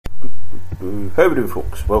Howdy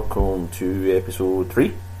folks, welcome to episode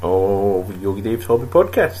 3 of Yogi Dave's Hobby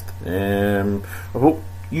Podcast. I hope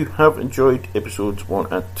you have enjoyed episodes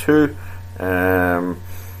 1 and 2. I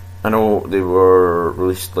know they were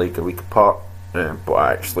released like a week apart, but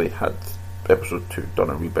I actually had episode 2 done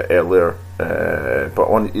a wee bit earlier, but I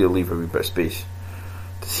wanted to leave a wee bit of space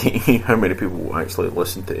to see how many people actually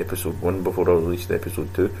listened to episode 1 before I released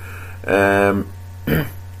episode 2,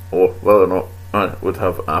 or whether or not I would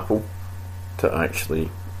have Apple to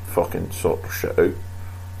actually fucking sort of shit out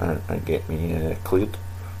and get me cleared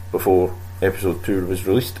before episode 2 was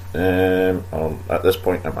released. At this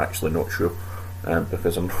point I'm actually not sure,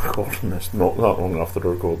 because I'm recording this not that long after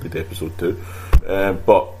I recorded episode 2,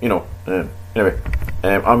 but you know, anyway,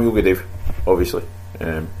 I'm Yogi Dave, obviously,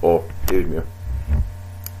 or David Muir.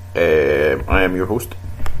 I am your host.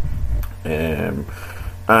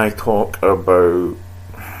 I talk about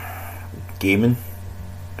gaming,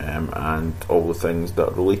 and all the things that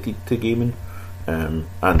are related to gaming, and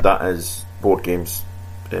that is board games,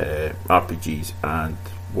 RPGs and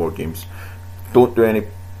war games. Don't do any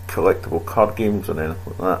collectible card games or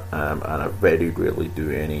anything like that, and I very rarely do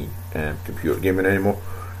any computer gaming anymore.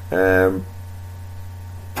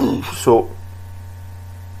 So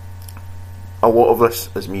a lot of this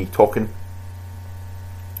is me talking,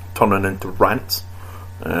 turning into rants,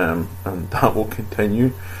 and that will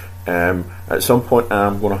continue. At some point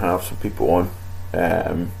I'm going to have some people on,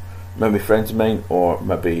 maybe friends of mine, or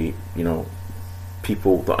maybe, you know,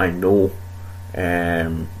 people that I know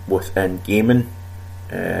within gaming.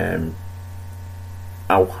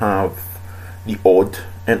 I'll have the odd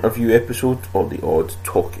interview episode or the odd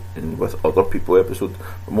talking with other people episode,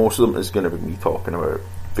 but most of them is going to be me talking about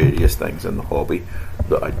various things in the hobby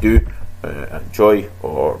that I do enjoy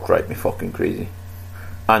or drive me fucking crazy,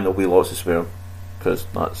 and there'll be lots of swearing, because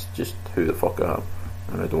that's just who the fuck I am,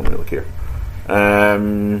 and I don't really care.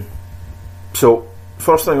 So,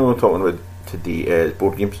 first thing I'm going to talk about today is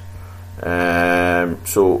board games.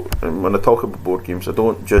 So, when I talk about board games, I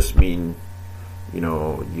don't just mean, you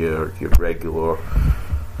know, your regular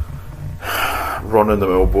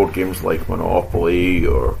run-of-the-mill board games like Monopoly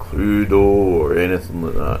or Cluedo or anything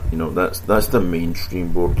like that. You know, that's the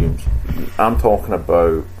mainstream board games. I'm talking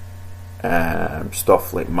about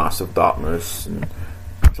stuff like Massive Darkness and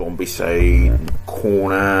Zombicide and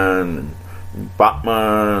Conan and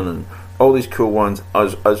Batman and all these cool ones,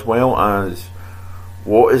 as well as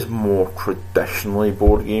what is more traditionally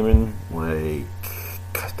board gaming, like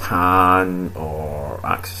Catan or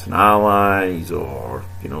Axis and Allies, or,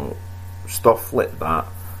 you know, stuff like that,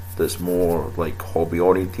 that's more like hobby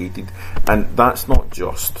orientated. And that's not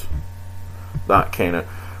just that kind of,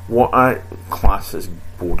 what I class as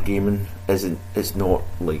board gaming is not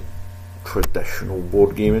like traditional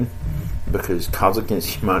board gaming, because Cards Against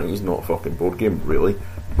Humanity is not a fucking board game really,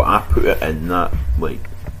 but I put it in that like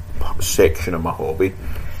section of my hobby,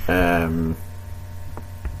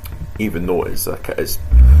 even though it's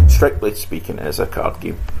strictly speaking is a card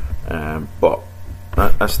game, but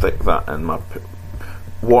I stick that in my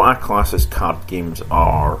what I class as card games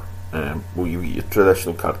are, well, your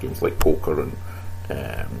traditional card games like poker and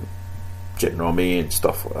gin rummy and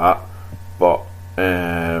stuff like that, but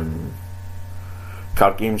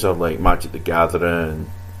card games are like Magic the Gathering,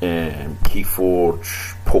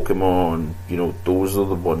 Keyforge, Pokemon. You know, those are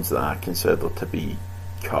the ones that I consider to be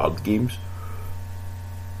card games.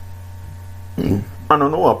 And I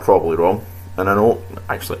know I'm probably wrong, and I know,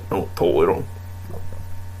 actually, no, totally wrong,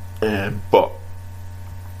 but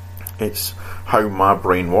it's how my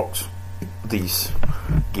brain works these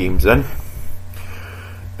games in.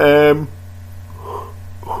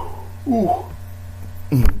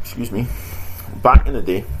 Excuse me. Back in the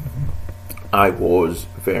day, I was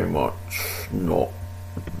very much not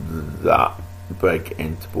that big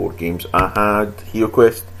into board games. I had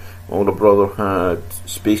HeroQuest, my older brother had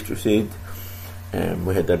Space Crusade, and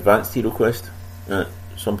we had Advanced HeroQuest. At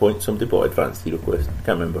some point, somebody bought Advanced HeroQuest. I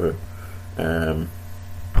can't remember who.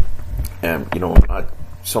 You know,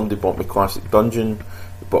 somebody bought me Classic Dungeon,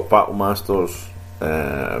 bought Battle Masters,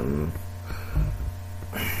 but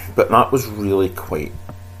that was really quite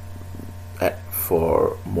it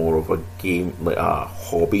for more of a game, like a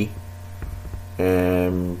hobby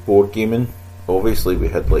board gaming. Obviously we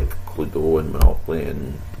had like Cluedo and Monopoly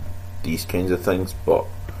and these kinds of things, but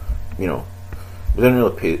you know, we didn't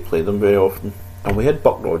really play them very often. And we had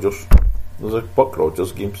Buck Rogers. There's a Buck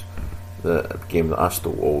Rogers games, the game that I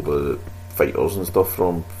stole all the fighters and stuff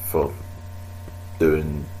from for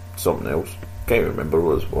doing something else. Can't remember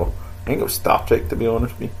what it was for. I think it was Star Trek, to be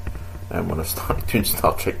honest with you. And when I started doing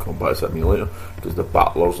Star Trek Combat Simulator, because the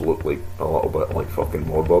battlers look like a little bit like fucking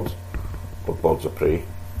Morbobs. or Birds of Prey.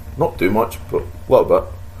 Not too much, but a little bit.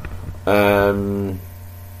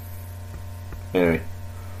 Anyway,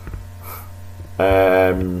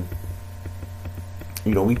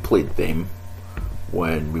 we played them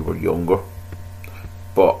when we were younger,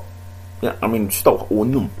 but yeah, I mean, still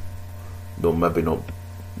own them. Though maybe not.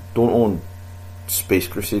 Don't own Space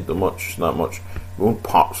Crusade that much. We own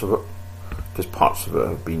parts of it, because parts of it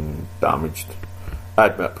have been damaged. I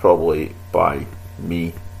admit, probably by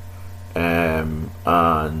me, and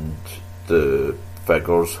the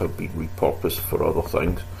figures have been repurposed for other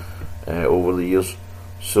things over the years.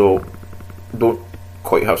 So don't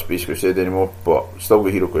quite have Space Crusade anymore, but still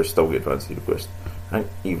get Hero Quest, still get Advanced Hero Quest. I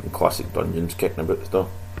think even Classic Dungeons kicking about still,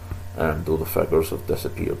 though the figures have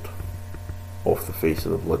disappeared off the face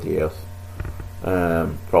of the bloody earth.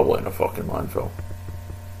 Probably in a fucking landfill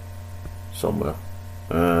somewhere,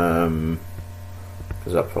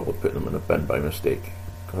 because I probably put them in a bin by mistake,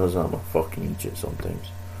 because I'm a fucking idiot sometimes.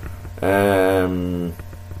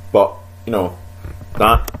 But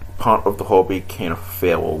that part of the hobby kind of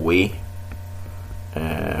fell away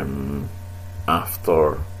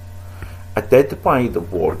after I did buy the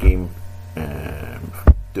war game,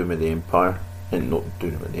 Doom of the Empire, and not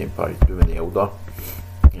Doom of the Empire, Doom of the Eldar,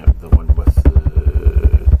 the one with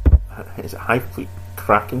is it Hive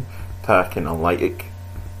Kraken, Taken, and Lytic,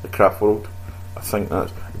 the Craft World. I think I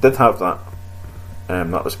did have that.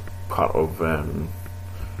 That was part of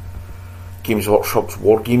Games Workshop's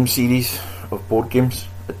War Game series of board games.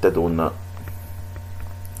 I did own that.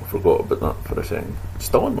 I forgot about that for a second. It's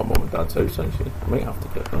still in my mum and dad's house actually. I might have to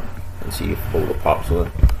get that and see if all the parts are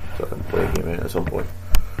there, so I can play a game out at some point.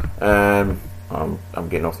 I'm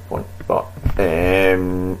getting off the point, but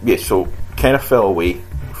yeah, so kind of fell away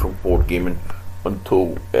from board gaming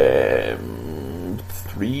until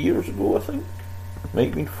 3 years ago, I think. Might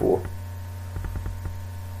have been 4.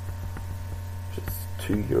 It's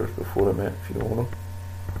 2 years before I met Fiona.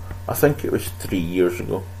 I think it was 3 years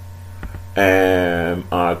ago. I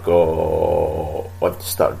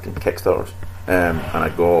started doing Kickstarters, and I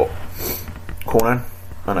got Conan,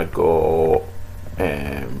 and I got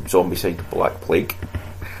Zombicide the Black Plague,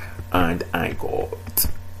 and I got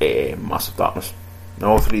Massive Darkness.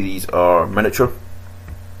 Now all 3 of these are miniature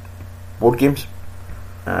board games,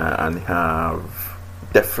 and they have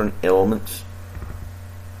different elements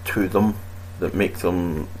to them that make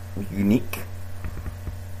them unique.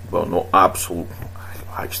 Well, not absolute.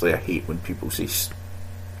 Actually, I hate when people say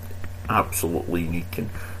absolutely unique. And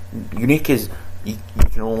unique is you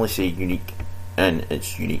can only say unique, and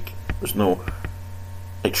it's unique. There's no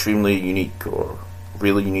extremely unique or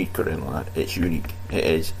really unique or anything like that. It's unique. It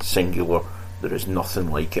is singular. There is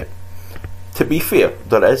nothing like it. To be fair,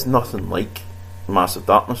 there is nothing like Massive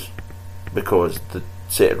Darkness, because the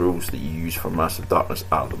set of rules that you use for Massive Darkness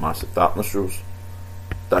are the Massive Darkness rules.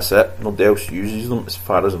 That's it. Nobody else uses them as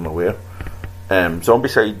far as I'm aware.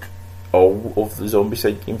 Zombicide, all of the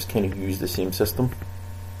Zombicide games kind of use the same system,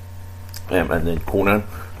 and then Conan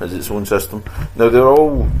has its own system. Now they're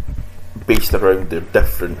all based around their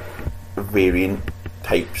different variant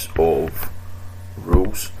types of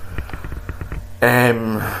rules.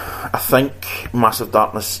 I think Massive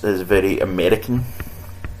Darkness is very American.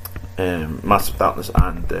 Massive Darkness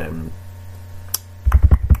and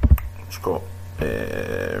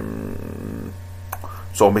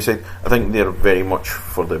Zombicide, I think they're very much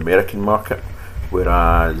for the American market,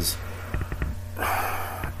 whereas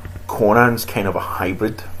Conan's kind of a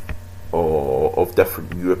hybrid of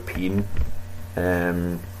different European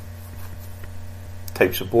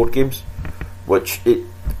types of board games, which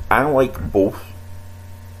I like both.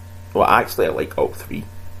 Well, actually, I like all 3.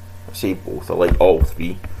 I say both. I like all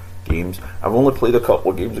 3 games. I've only played a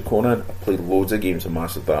couple of games of Conan. I've played loads of games of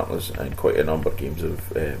Massive Darkness and quite a number of games of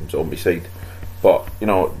Zombicide. But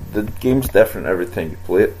the game's different every time you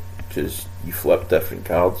play it, because you flip different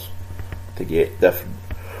cards to get different.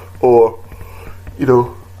 Or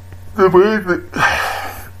the way that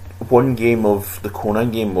one game of the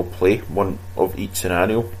Conan game will play, one of each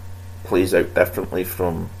scenario plays out differently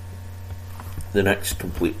from the next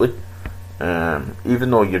completely. Even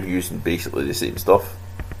though you're using basically the same stuff,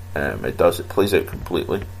 it plays out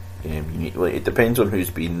completely uniquely. It depends on who's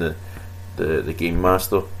been the game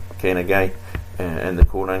master kind of guy in the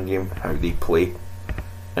Conan game, how they play,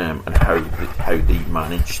 and how they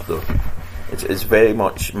manage it's very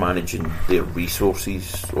much managing their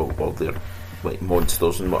resources, or their like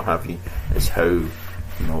monsters and what have you. Is how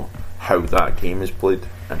that game is played,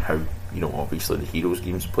 and how obviously the Heroes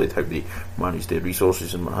game's played, how they manage their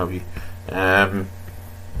resources and what have you.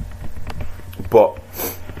 But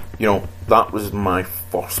that was my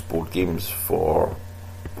first board games for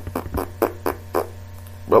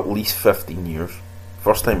at least 15 years.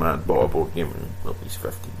 First time I had bought a board game in at least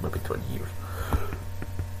 15, maybe 20 years.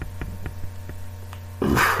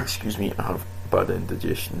 Excuse me, I have bad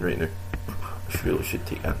indigestion right now. I really should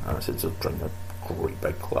take an acids or drink a great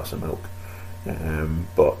big glass of milk.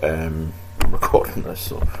 But I'm recording this,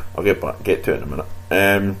 so I'll get to it in a minute.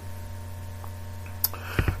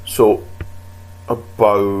 So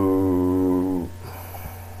about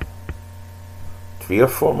 3 or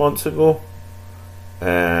 4 months ago,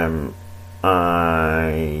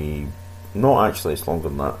 not actually, it's longer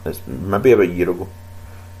than that, it's maybe about a year ago,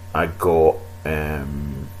 I got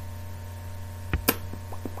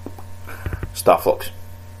Starflux.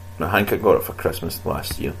 I think I got it for Christmas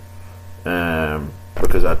last year,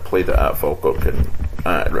 because I'd played it at Falkirk and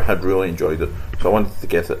I had really enjoyed it, so I wanted to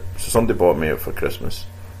get it. So somebody bought me it for Christmas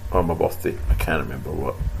or my birthday, I can't remember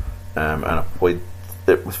what, and I played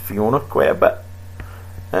it with Fiona quite a bit,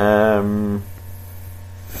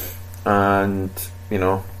 and you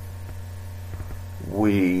know,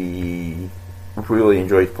 we really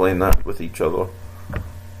enjoyed playing that with each other,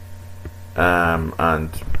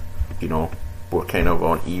 and you know, we're kind of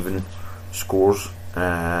on even scores,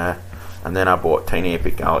 and then I bought Tiny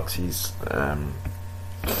Epic Galaxies. I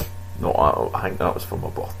think that was for my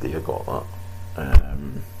birthday I got that,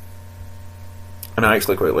 and I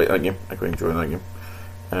actually quite like that game. I quite enjoy that game.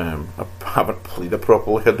 I haven't played it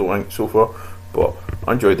properly, I don't think, so far, but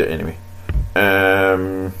I enjoyed it anyway.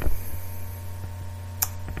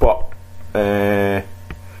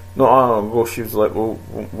 She was like, well,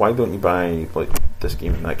 why don't you buy like this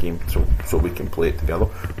game and that game so we can play it together?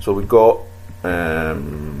 So we got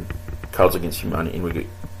Cards Against Humanity and we got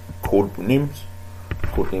Code Names.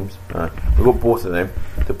 We got both of them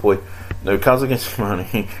to play. Now, Cards Against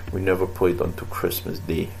Humanity we never played until Christmas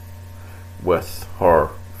Day with her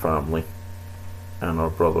family and her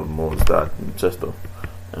brother-in-law's dad and sister,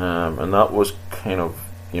 and that was kind of,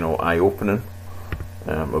 you know, eye-opening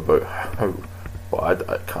about how bad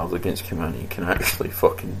Cards Against Humanity can actually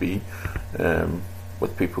fucking be,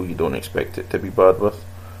 with people you don't expect it to be bad with.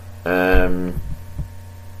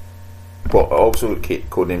 But also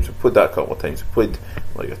Codenames, we played that a couple of times. We played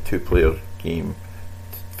like a 2-player game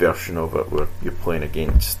version of it where you're playing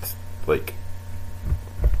against like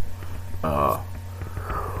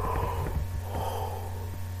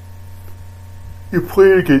you're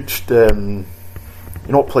playing against you're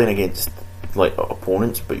not playing against like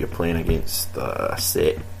opponents, but you're playing against a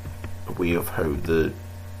set way of how the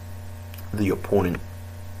opponent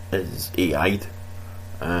is AI'd,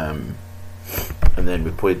 and then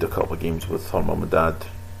we played a couple of games with her mum and dad,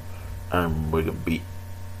 and we got beat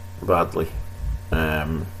badly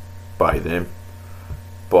by them,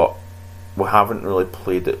 but we haven't really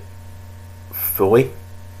played it fully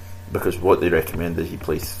because what they recommend is you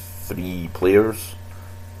play 3 players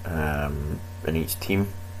in each team,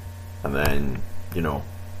 and then, you know,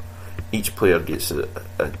 each player gets a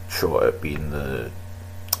shot at being the,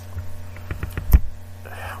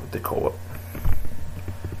 what do they call it,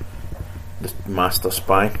 the master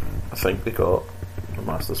spy, I think they call it, the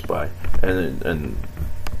master spy. And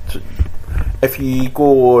if you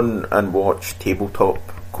go on and watch Tabletop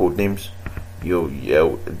Codenames, Will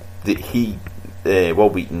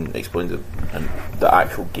Wheaton explains it, and the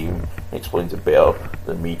actual game explains it better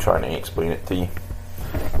than me trying to explain it to you.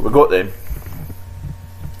 We got them,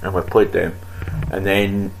 and we played them, and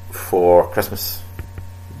then for Christmas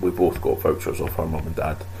we both got vouchers off her mum and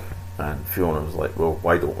dad, and Fiona was like, well,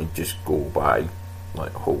 why don't we just go buy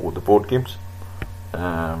like a whole load of board games?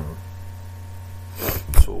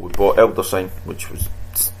 So we bought Elder Sign, which was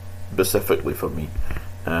specifically for me,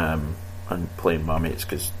 and playing my mates,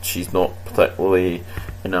 because she's not particularly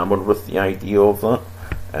enamoured with the idea of that.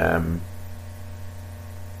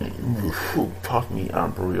 Pardon me,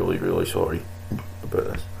 I'm really, really sorry about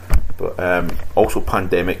this. But also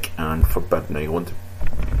Pandemic and Forbidden Island.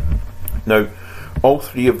 Now, all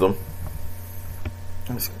 3 of them,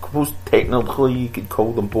 I suppose technically you could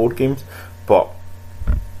call them board games, but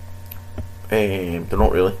they're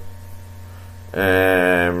not really.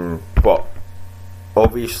 But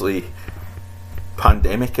obviously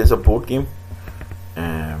Pandemic is a board game.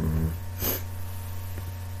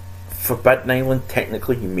 Forbidden Island,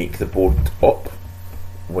 technically you make the board up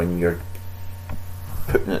when you're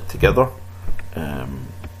putting it together,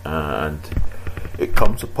 and it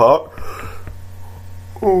comes apart.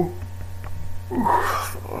 I'm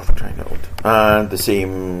trying to hold. And the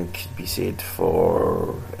same could be said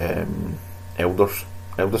for Elder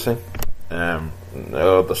Sign.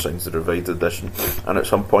 Elder Sign's the revised edition, and at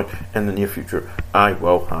some point in the near future I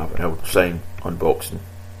will have an Elder Sign unboxing.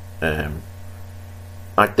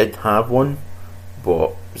 I did have one,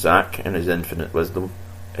 but Zach in his infinite wisdom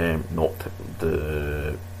knocked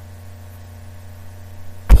the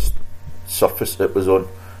surface it was on,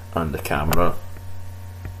 and the camera,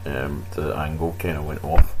 the angle kind of went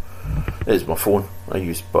off. It's my phone I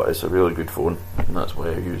use, but it's a really good phone, and that's why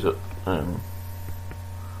I use it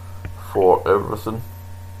for everything.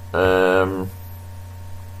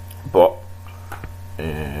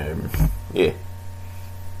 Yeah,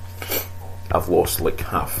 I've lost like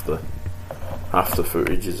half the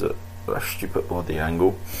footage is at a stupid bloody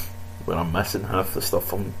angle where I'm missing half the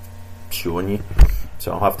stuff I'm showing you,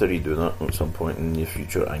 so I'll have to redo that at some point in the near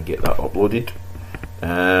future and get that uploaded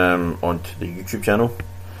onto the YouTube channel.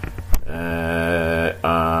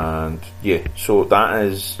 And yeah, so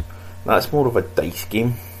that's more of a dice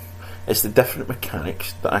game. It's the different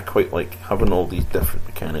mechanics that I quite like, having all these different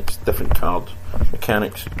mechanics, different card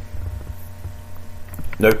mechanics.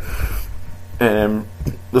 Now,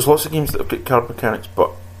 there's lots of games that have got card mechanics,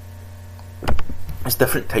 but it's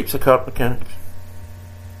different types of card mechanics.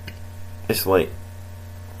 It's like,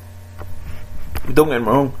 don't get me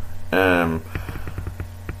wrong,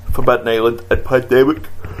 Forbidden Island and Pandemic,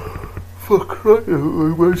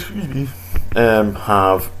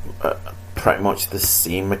 have pretty much the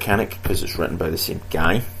same mechanic because it's written by the same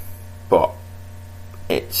guy, but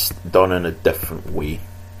it's done in a different way.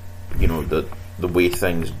 You know, the way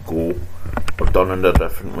things go are done in a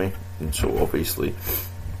different way, and so obviously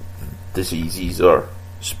diseases are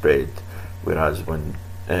spread, whereas when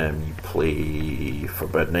you play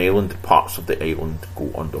Forbidden Island, parts of the island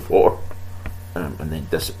go underwater and then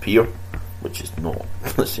disappear, which is not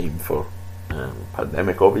the same for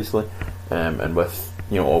Pandemic, obviously. And with,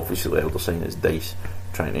 you know, obviously Elder Sign is dice,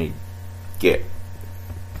 trying to get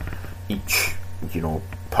each, you know,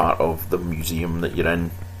 part of the museum that you're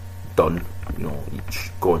in done, you know,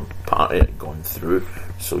 each part of it gone through,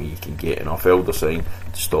 so you can get enough Elder Sign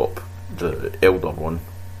to stop the Elder One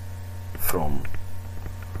from,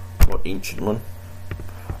 or Ancient One,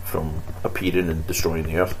 from appearing and destroying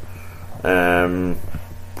the Earth.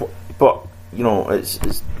 But you know, it's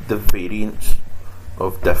the variants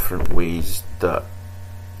of different ways that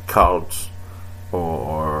cards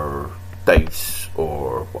or dice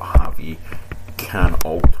or what have you can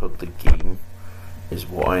alter the game is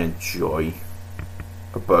what I enjoy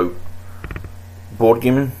about board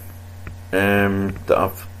gaming that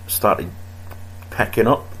I've started picking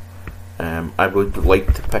up. I would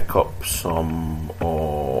like to pick up some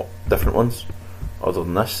different ones. Other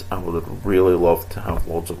than this, I would really love to have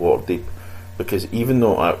Lords of Waterdeep, because even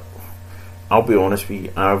though I'll be honest with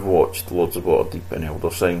you, I've watched Lords of Waterdeep and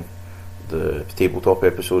Elder Sign, the tabletop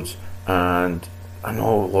episodes, and I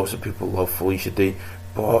know lots of people love Felicia Day,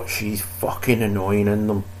 but she's fucking annoying in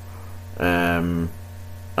them.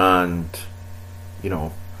 And, you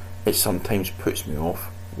know, it sometimes puts me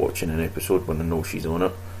off watching an episode when I know she's on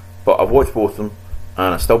it. But I've watched both of them,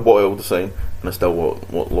 and I still bought Elder Sign, and I still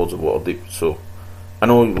want Lords of Waterdeep, so I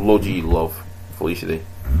know loads of you love Felicia Day,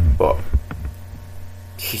 but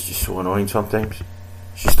she's just so annoying sometimes.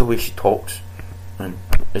 It's just the way she talks and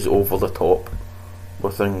is over the top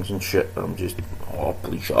with things and shit. I'm just, oh,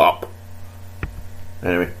 please shut up.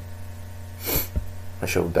 Anyway, I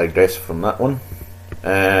shall digress from that one.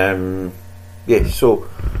 Yeah, so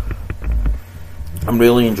I'm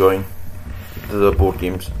really enjoying the board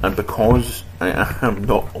games, and because I am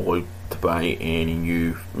not allowed to buy any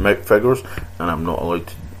new figures and I'm not allowed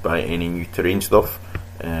to buy any new terrain stuff,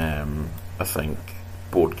 I think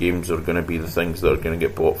board games are going to be the things that are going to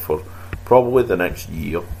get bought for probably the next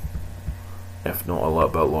year, if not a little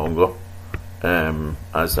bit longer,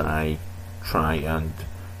 as I try and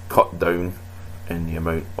cut down in the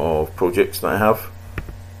amount of projects that I have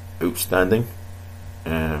outstanding.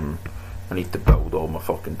 I need to build all my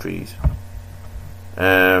fucking trees.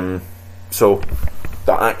 So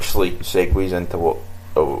that actually segues into what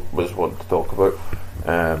I was wanting to talk about,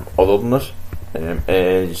 other than this,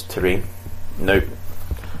 is terrain. Now,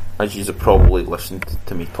 as you have probably listened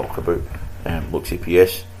to me talk about Lux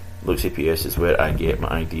APS. Lux APS is where I get my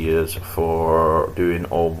ideas for doing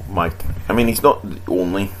all my... I mean, he's not the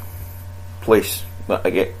only place that I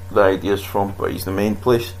get the ideas from, but he's the main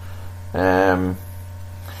place. What I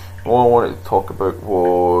wanted to talk about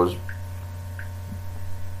was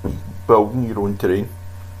building your own terrain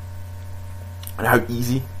and how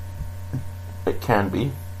easy it can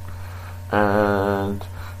be, and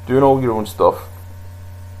doing all your own stuff,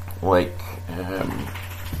 like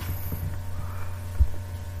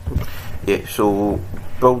so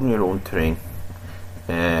building your own terrain,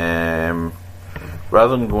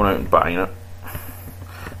 rather than going out and buying it.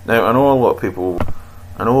 Now, I know a lot of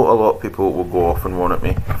people will go off and one at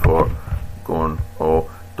me for going, oh,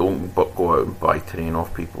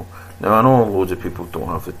 Now I know loads of people don't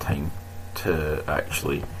have the time to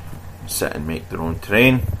actually sit and make their own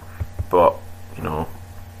terrain, but you know,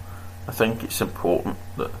 I think it's important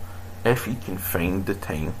that if you can find the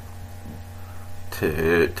time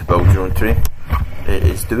to build your own terrain,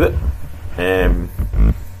 is do it.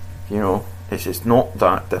 You know, it's not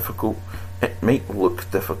that difficult. It might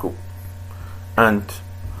look difficult, and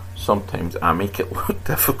sometimes I make it look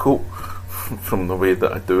difficult from the way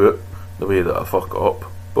that I do it, the way that I fuck up.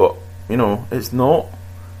 But you know, it's not.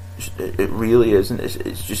 It really isn't.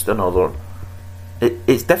 It's just another.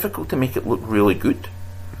 It's difficult to make it look really good,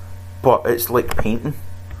 but it's like painting.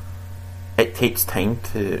 It takes time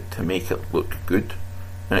to make it look good,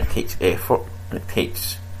 and it takes effort, and it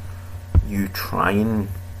takes you trying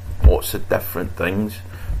lots of different things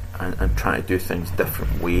and trying to do things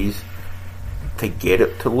different ways to get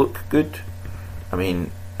it to look good. I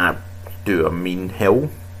mean, I do a mean hill,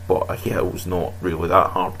 but a hill's not really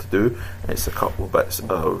that hard to do. It's a couple of bits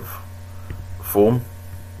of foam,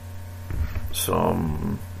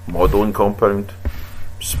 some modelling compound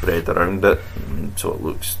spread around it so it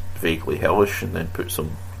looks vaguely hellish, and then put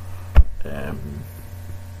some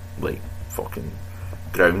like fucking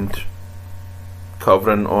ground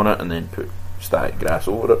covering on it, and then put static grass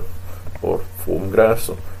over it, or foam grass,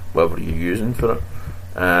 or whatever you're using for it,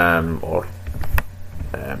 or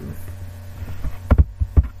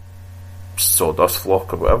sawdust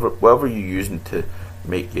flock, or whatever you're using to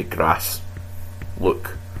make your grass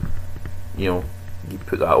look, you know, you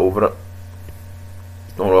put that over it.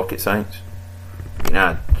 It's no rocket science. You can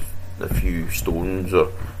add a few stones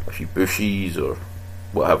or a few bushes or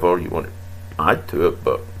whatever you want to add to it,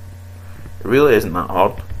 but it really isn't that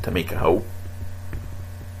hard to make a hill.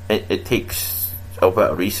 It takes a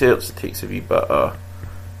bit of research, it takes a wee bit of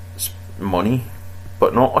money,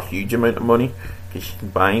 but not a huge amount of money, because you can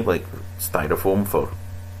buy like styrofoam for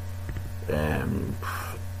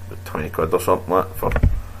 20 quid or something like that for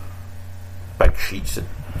big sheets of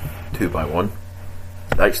 2x1.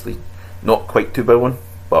 Actually, not quite 2x1,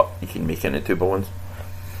 but you can make it into 2x1s.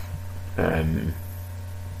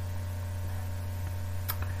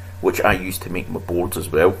 Which I use to make my boards as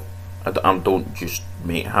well. I don't just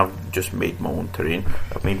have just made my own terrain.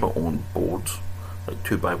 I've made my own boards, like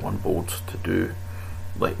 2x1 boards, to do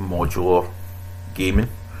like modular gaming,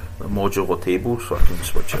 like modular tables, so I can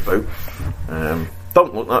switch about.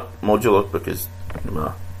 Don't look that modular because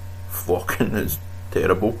my flocking is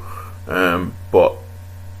terrible, but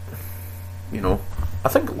you know, I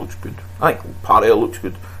think it looks good. I think part of it looks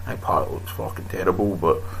good. I think part of it looks fucking terrible,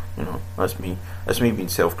 but you know, that's me. That's me being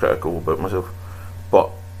self-critical about myself. But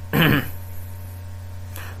the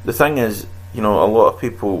thing is, you know, a lot of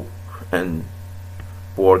people in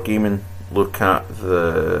board gaming look at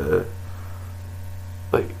the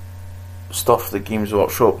like stuff the Games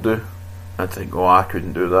Workshop do and think, oh, I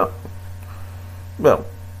couldn't do that. Well,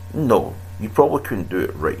 no, you probably couldn't do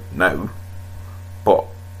it right now, but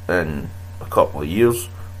in a couple of years,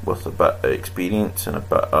 with a bit of experience and a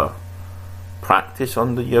bit of practice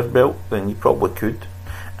under your belt, then you probably could.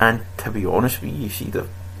 And to be honest with you, you see the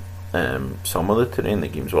some of the terrain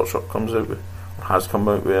that Games Workshop comes out with, or has come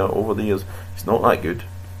out with over the years, it's not that good.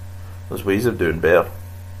 There's ways of doing better.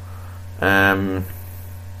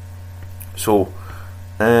 So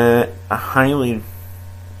I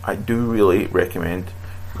do really recommend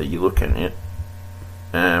that you look into it.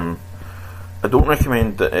 I don't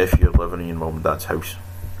recommend that if you're living in your mum and dad's house,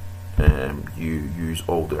 you use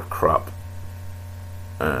all their crap.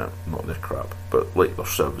 Not their crap, but like their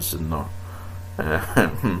service and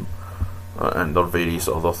their various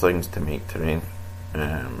other things to make terrain.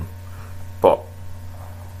 But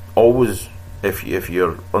always, if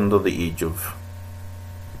you're under the age of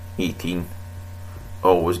 18,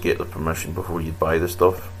 always get the permission before you buy the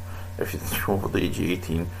stuff. If you're over the age of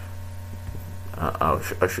 18, I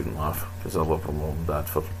shouldn't laugh, because I love my mum and dad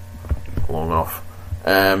for long enough.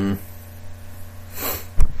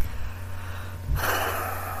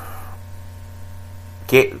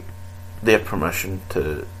 Get their permission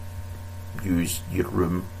to use your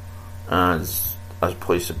room as a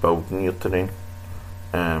place of building your terrain,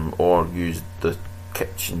 or use the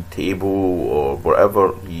kitchen table or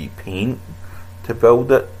whatever you paint to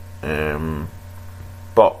build it.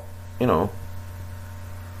 But you know,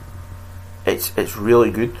 it's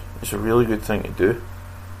really good. It's a really good thing to do.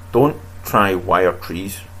 Don't try wire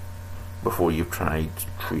trees before you've tried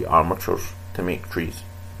tree armatures to make trees,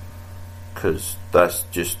 because that's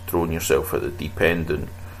just throwing yourself at the deep end and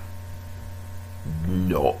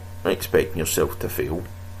not expecting yourself to fail.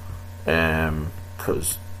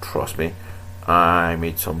 Because trust me, I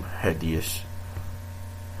made some hideous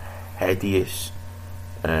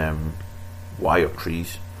wire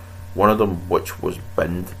trees. One of them, which was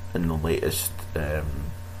binned in the latest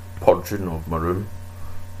purging of my room,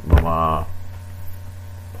 my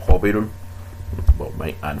hobby room, well,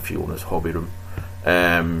 Mike and Fiona's hobby room,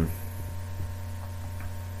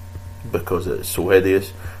 because it's so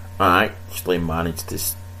hideous. I actually managed to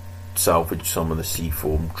salvage some of the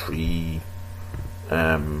seafoam tree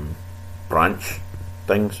branch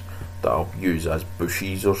things that I'll use as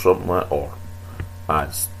bushes or something like that, or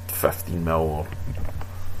as 15mm or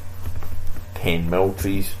 10mm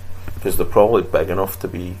trees, because they're probably big enough to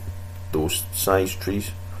be those size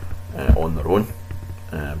trees on their own,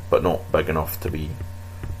 but not big enough to be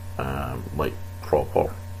like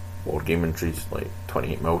proper wargaming trees, like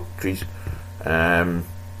 28mm trees.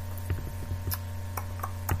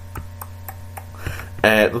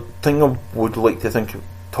 The thing I would like to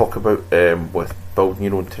talk about with building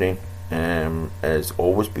your own terrain is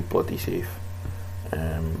always be bloody safe.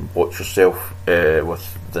 Watch yourself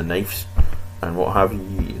with the knives and what have you,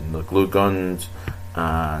 and the glue guns,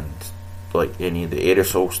 and like any of the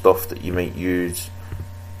aerosol stuff that you might use.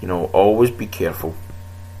 You know, always be careful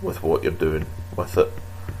with what you're doing with it,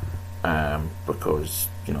 because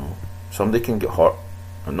you know somebody can get hurt,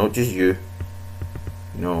 and not just you.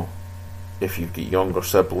 You know, if you've got younger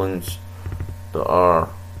siblings that are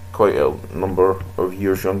quite a number of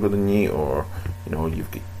years younger than you, or you know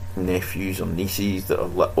you've got nephews or nieces that are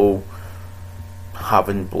little,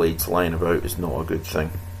 having blades lying about is not a good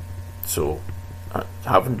thing. So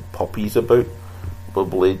having puppies about with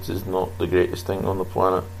blades is not the greatest thing on the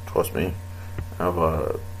planet, trust me. I have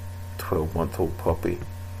a 12-month-old puppy,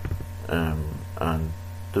 and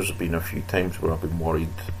there's been a few times where I've been worried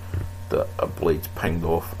that a blade's pinged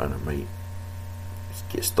off and it might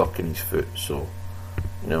get stuck in his foot. So,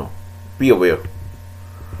 you know, be aware.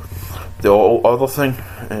 The other thing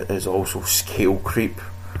is also scale creep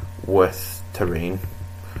with terrain.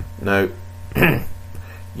 Now, you're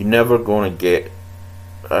never going to get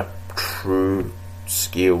a true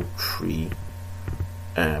scale tree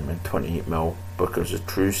in 28mm, because a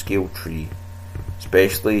true scale tree,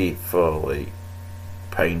 especially for like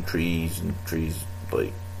pine trees and trees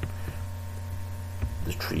like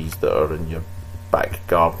the trees that are in your back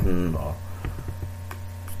garden, are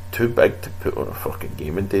too big to put on a fucking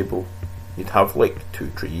gaming table. You'd have like 2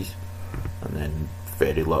 trees and then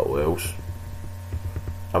very little else.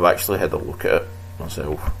 I've actually had a look at it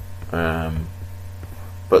myself.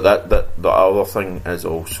 But that the other thing is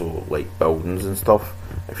also like buildings and stuff.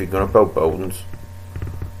 If you're going to build buildings,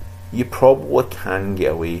 you probably can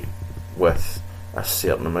get away with a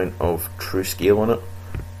certain amount of true scale on it,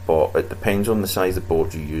 but it depends on the size of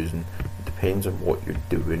board you're using. It depends on what you're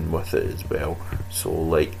doing with it as well. So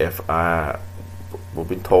like we've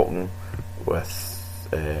been talking with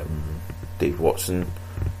Dave Watson,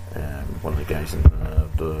 one of the guys in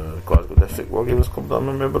the Glasgow District Wargamers Club that I'm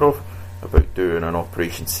a member of, about doing an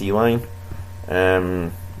Operation Sea Lion.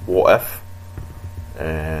 What if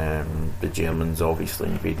the Germans obviously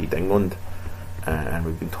invaded England, and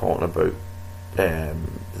we've been talking about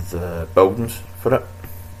the buildings for it.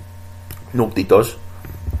 Nobody does.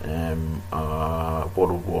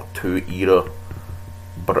 World War II era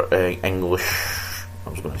English, I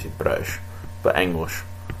was going to say British, but English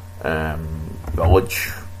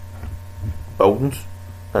village buildings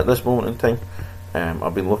at this moment in time.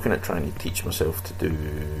 I've been looking at trying to teach myself to do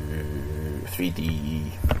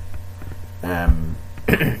 3D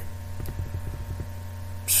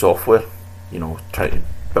software, you know, try to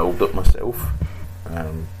build it myself,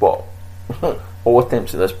 but all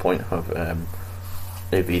attempts at this point have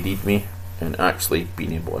evaded me and actually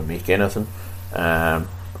being able to make anything. I'm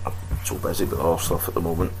so busy with other stuff at the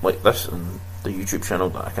moment, like this and the YouTube channel,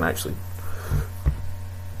 that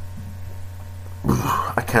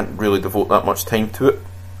I can't really devote that much time to it.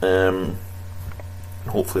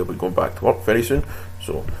 Hopefully I'll be going back to work very soon,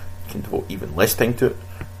 so I can devote even less time to it.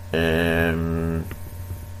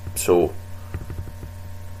 So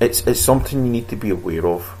it's something you need to be aware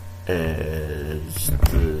of, is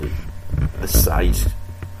the size,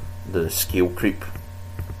 the scale creep.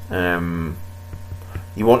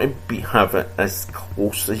 You want to have it as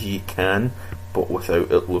close as you can, but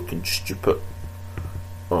without it looking stupid,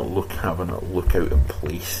 or having it look out of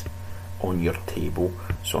place on your table.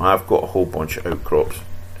 So I've got a whole bunch of outcrops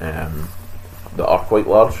that are quite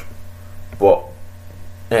large, but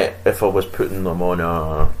if I was putting them on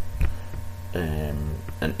an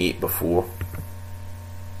 8x4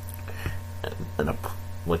 in a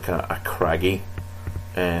craggy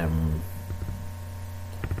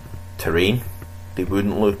terrain, they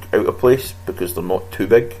wouldn't look out of place because they're not too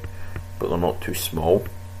big, but they're not too small.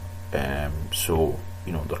 So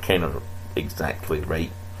they're kind of exactly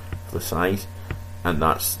right for the size, and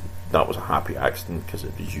that was a happy accident because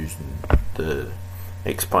it was using the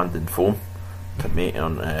expanding foam to make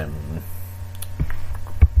on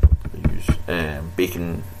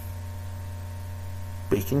bacon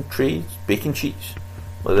trays, bacon sheets,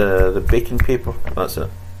 like the baking paper. That's it,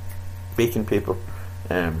 baking paper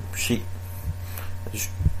sheet. Just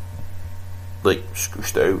like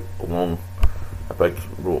scooshed out along a big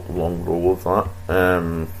long roll of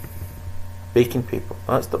that baking paper.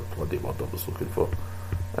 That's the bloody word I was looking for.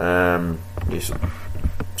 Just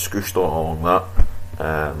scooshed along that,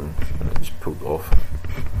 and it just pulled off.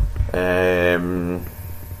 The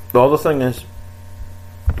other thing is,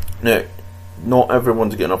 now, not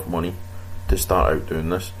everyone's got enough money to start out doing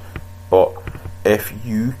this, but if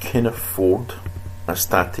you can afford a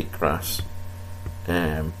static grass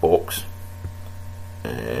box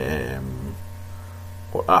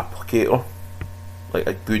or applicator, like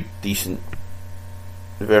a good decent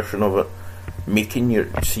version of it, making your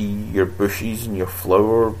bushes and your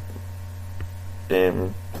flower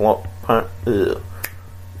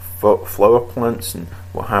flower plants and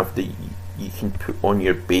what have you can put on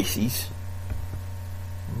your bases.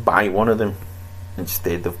 Buy one of them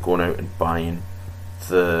instead of going out and buying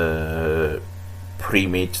the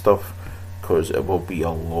pre-made stuff, because it will be a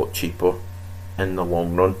lot cheaper in the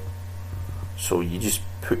long run. So you just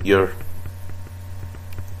put your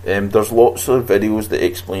there's lots of videos that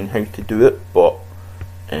explain how to do it, but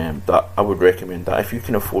that I would recommend that if you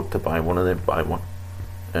can afford to buy one of them, buy one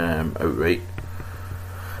outright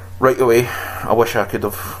right away. I wish I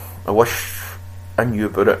knew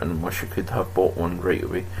about it, and wish I could have bought one right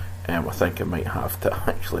away. I think I might have to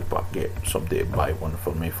actually get somebody to buy one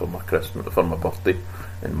for me for my birthday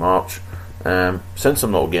in March. Since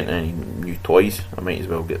I'm not getting any new toys, I might as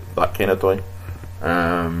well get that kind of toy.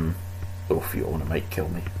 Though Fiona might kill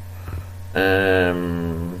me.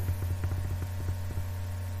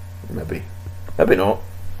 Maybe not.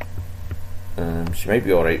 She might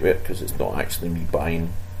be alright with it, because it's not actually me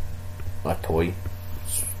buying a toy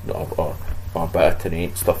or a bit of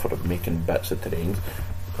terrain stuff, or making bits of terrains,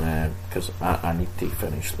 because I need to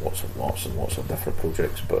finish lots of different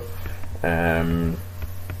projects. But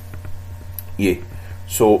yeah,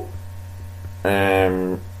 so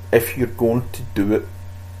if you're going to do it,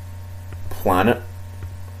 plan it.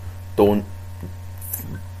 Don't.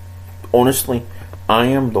 Honestly, I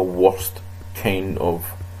am the worst kind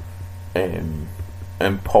of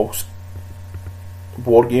impulse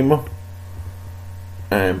wargamer.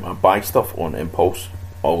 I buy stuff on impulse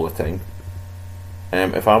all the time.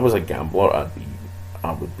 If I was a gambler,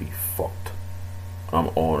 I would be fucked.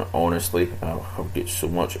 Honestly, I get so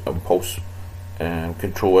much impulse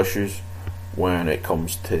control issues when it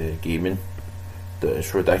comes to gaming that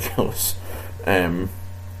it's ridiculous.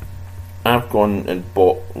 I've gone and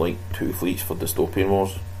bought like 2 fleets for Dystopian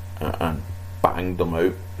Wars and banged them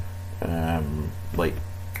out, like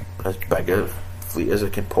as big a fleet as I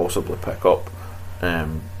can possibly pick up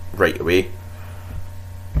right away.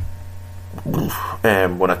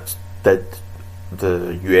 When I did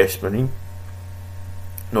the US Marines,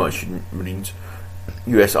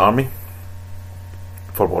 US Army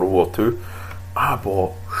for World War II, I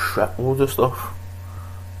bought shitloads of stuff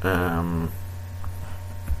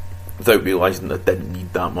without realising I didn't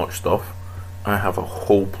need that much stuff. I have a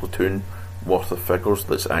whole platoon worth of figures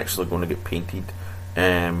that's actually going to get painted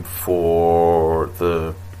for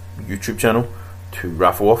the YouTube channel to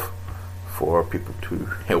raffle off for people to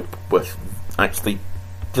help with actually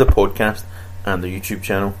the podcast and the YouTube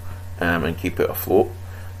channel and keep it afloat.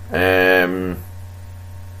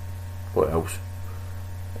 What else?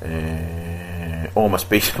 All my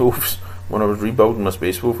Space Wolves. When I was rebuilding my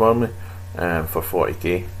Space Wolf army for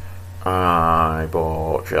 40k, I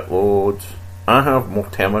bought shitloads. I have more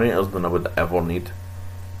Terminators than I would ever need.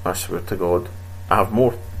 I swear to God, I have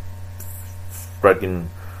more friggin'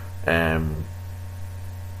 30k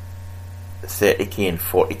and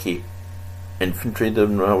 40k infantry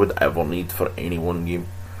than I would ever need for any one game.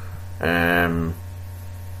 I've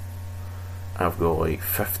got like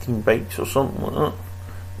 15 bikes or something like that,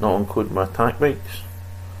 not including my attack bikes.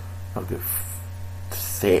 I've got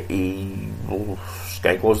 30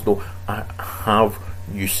 Skyclaws, though. I have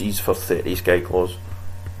uses for 30 Skyclaws.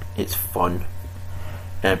 It's fun.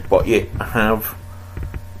 But yeah, I have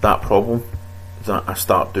that problem that I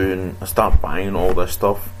start buying all this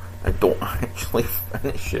stuff, I don't actually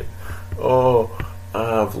finish it. Oh,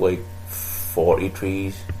 I have like 40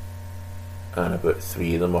 trees and about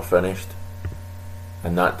 3 of them are finished,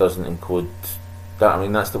 and that doesn't include that. I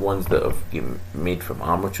mean, that's the ones that have been made from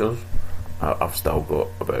amateurs. I've still got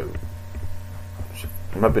about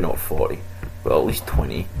maybe not 40, but at least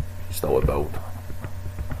 20 still to build.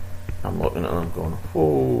 I'm looking at them going,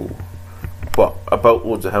 whoa. But I built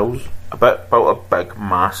loads of hills. I built a big,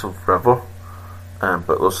 massive river.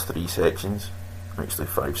 But there's 3 sections, actually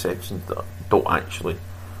 5 sections, that don't actually.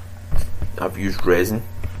 I've used resin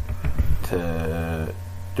to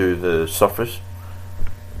do the surface,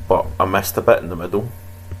 but I missed a bit in the middle.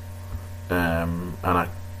 And I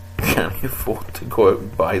can't afford to go out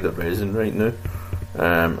and buy the resin right now.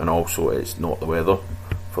 And also, it's not the weather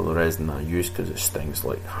for the resin that I use, because it stinks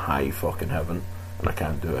like high fucking heaven, and I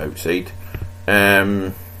can't do it outside.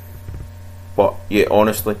 But yeah,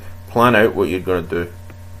 honestly, plan out what you're going to do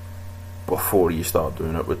before you start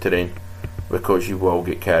doing it with terrain, because you will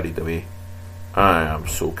get carried away. I am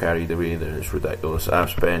so carried away that it's ridiculous. I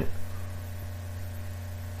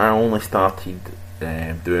only started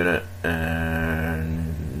doing it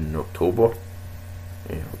in October.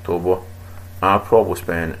 Yeah, October. I probably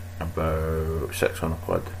spent about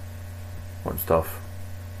 £600 on stuff.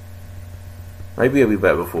 Maybe a wee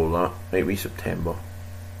bit before that. Maybe September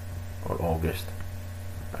or August.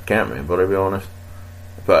 I can't remember, to be honest.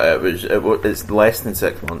 But it's less than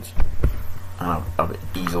 6 months, and I've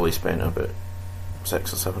easily spent about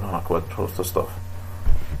 £600 or £700 worth of stuff.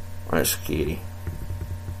 And it's scary.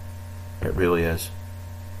 It really is.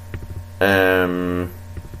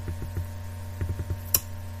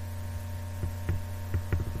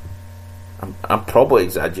 I'm probably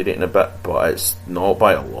exaggerating a bit, but it's not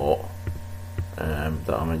by a lot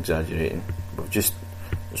that I'm exaggerating. There's just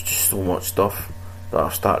so much stuff that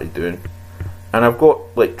I've started doing, and I've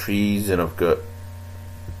got like trees, and I've got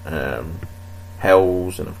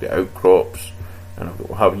hills, and I've got outcrops, and I've got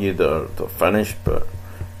what have you that are finished, but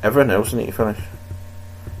everything else I need to finish.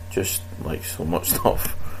 Just like so much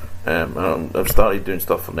stuff. And I've started doing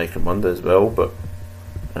stuff for Necromunda as well, but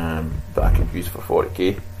that I can use for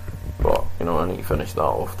 40k. But you know, I need to finish that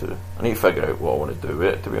off too. I need to figure out what I want to do with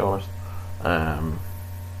it, to be honest.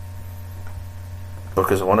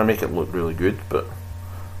 Because I want to make it look really good, but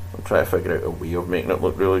I'm trying to figure out a way of making it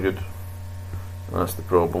look really good. And that's the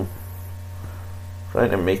problem. Trying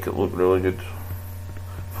to make it look really good.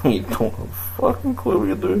 You don't have a fucking clue what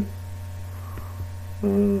you're doing.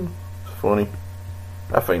 It's funny.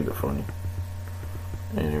 I find it funny.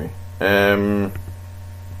 Anyway,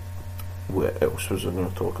 what else was I going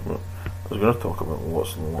to talk about? I was going to talk about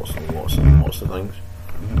lots and lots and lots and lots of things.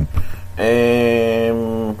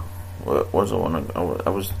 What was the one? I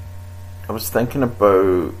was thinking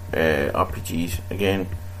about RPGs again.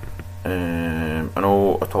 I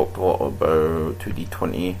know I talked a lot about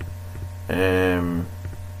 2D20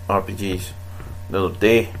 RPGs the other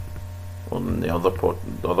day on the other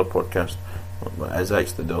podcast. Well, it is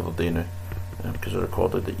actually the other day now, because I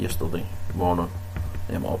recorded it yesterday morning.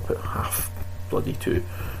 I'll put half bloody 2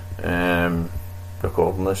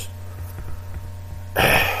 recording this.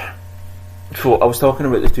 So I was talking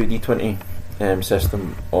about the 2D20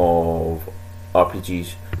 system of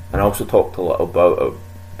RPGs, and I also talked a little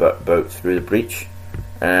about Through the Breach,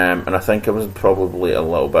 and I think I was probably a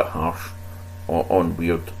little bit harsh on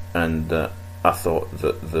Weird, and I thought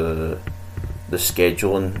that the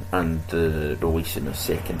scheduling and the releasing of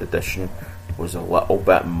 2nd edition was a little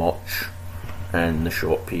bit much in the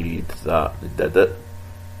short period that they did it.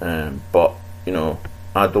 But you know,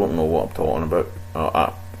 I don't know what I'm talking about.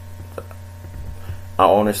 I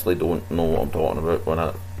honestly don't know what I'm talking about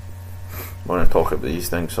when I talk about these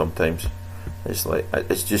things. Sometimes it's like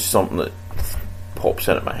it's just something that pops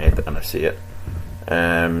into my head and I say it.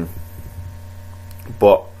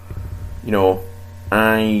 But you know,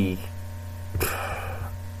 I've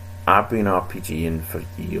been RPGing for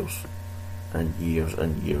years and years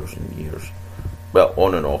and years and years. Well,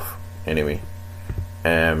 on and off, anyway.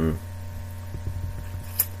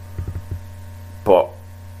 But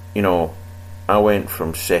you know, I went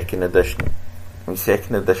from 2nd edition. I mean,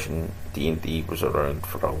 2nd edition D&D was around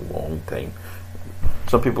for a long time.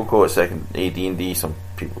 Some people call it second AD&D. Some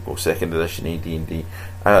people go 2nd edition AD&D.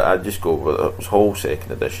 I just go with it was whole 2nd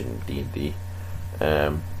edition D&D.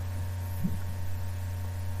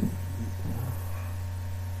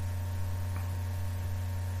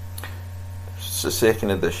 So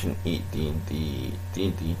 2nd edition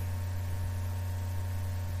D&D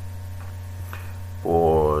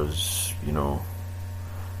was, you know,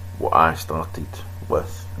 what I started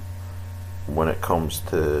with when it comes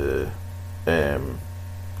to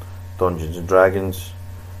Dungeons and Dragons.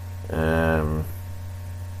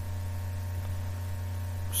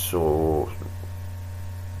 So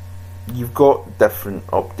you've got different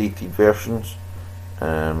updated versions.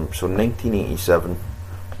 So 1987,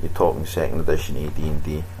 you're talking 2nd edition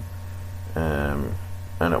AD&D.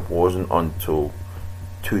 and it wasn't until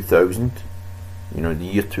 2000, the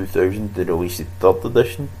year 2000, they released the third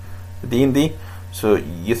edition of D&D. So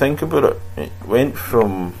you think about it, it went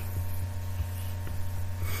from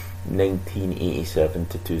 1987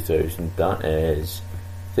 to 2000, that is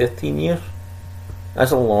 13 years.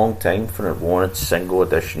 That's a long time for a one single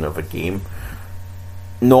edition of a game.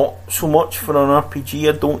 Not so much for an RPG,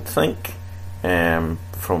 I don't think, from,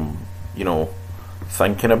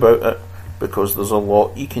 thinking about it, because there's a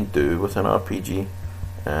lot you can do with an RPG,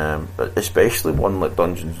 especially one like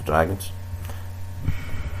Dungeons & Dragons.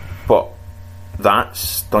 But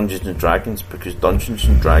that's Dungeons & Dragons, because Dungeons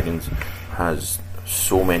 & Dragons has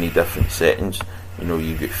so many different settings.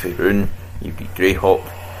 You've got Faerun, you've got Greyhawk,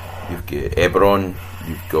 you've got Eberron,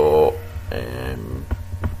 you've got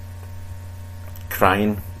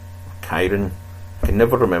Kyron. I can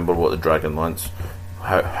never remember what the Dragonlance,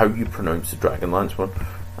 how you pronounce the Dragonlance one.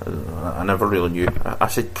 I never really knew. I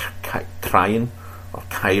said Kyron or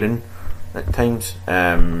Kyron at times.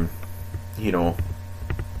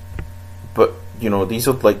 But these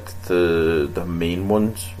are like the main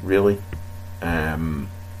ones, really. And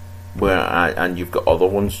you've got other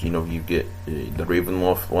ones. You get the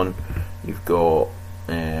Ravenloft one. You've got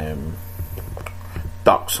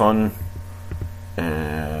Darksun.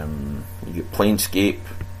 You get Planescape.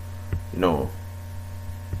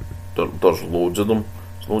 There's loads of them.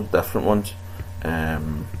 There's loads of different ones.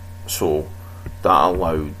 So that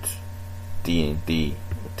allowed D&D,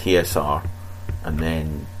 TSR, and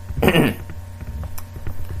then I'm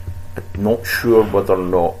not sure whether or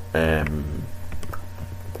not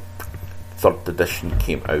third edition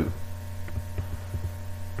came out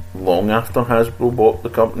long after Hasbro bought the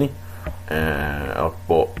company, or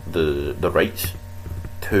bought the rights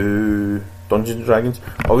to Dungeons and Dragons.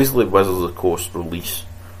 Obviously, Wizards of the Coast release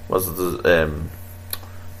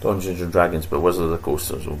Dungeons and Dragons, but Wizards of the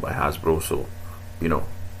Coast was owned by Hasbro, so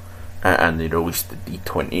and they released the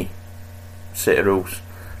D20 set of rules,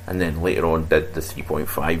 and then later on did the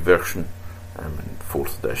 3.5 version, and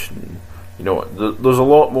 4th edition. There's a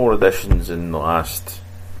lot more editions in the last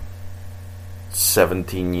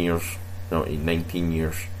 17 years, 19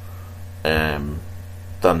 years, than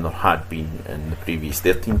there had been in the previous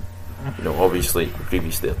 13. Obviously, the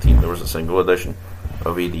previous 13 there was a single edition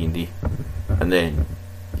of AD&D, and then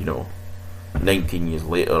 19 years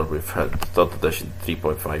later we've had 3rd edition,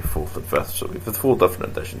 3.5, 4th and 5th, so we've had 4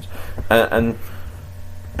 different editions, and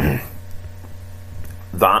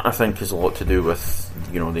that I think has a lot to do with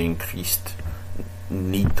the increased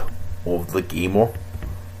need of the gamer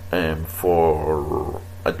for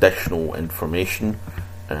additional information.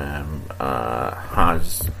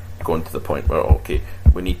 Has gone to the point where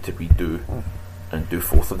we need to redo and do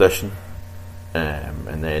 4th edition,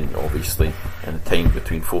 and then obviously in the time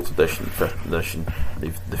between 4th edition and 5th edition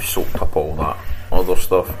they've soaked up all that other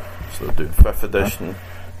stuff, so they're doing 5th edition.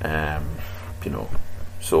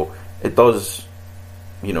 So it does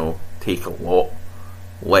take a lot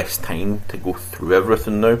less time to go through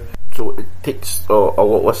everything now, so it takes a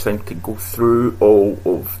lot less time to go through all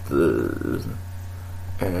of the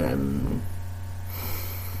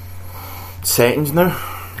settings now.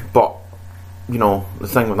 But the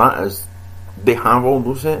thing with that is they have all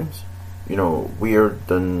those settings.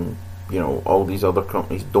 Weird and all these other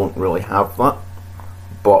companies don't really have that.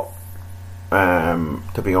 But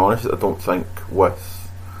to be honest, I don't think with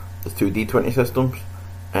the 2D20 systems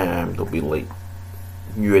there'll be like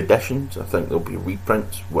new editions. I think there'll be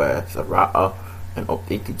reprints with errata and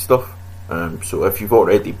updated stuff. So if you've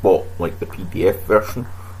already bought like the PDF version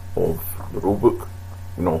of the rulebook,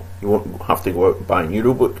 you won't have to go out and buy a new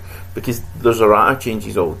rulebook, because there's errata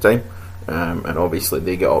changes all the time, and obviously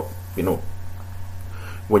they get up.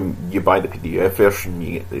 When you buy the PDF version,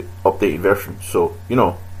 you get the updated version. So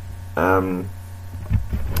I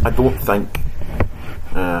don't think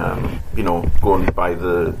going by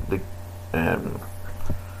the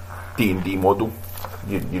D&D model,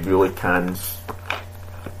 you really can.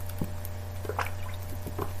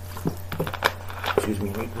 Excuse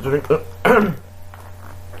me, need to drink that.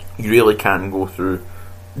 You really can go through,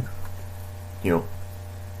 and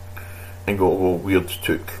go, well, Weird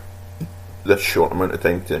took this short amount of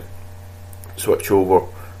time to switch over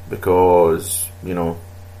because,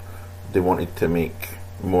 they wanted to make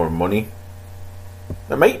more money.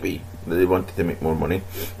 It might be that they wanted to make more money.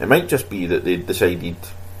 It might just be that they decided,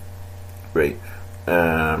 right,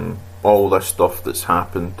 all this stuff that's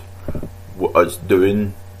happened, what us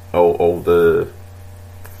doing, all the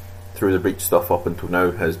through the breach stuff up until now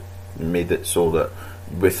has made it so that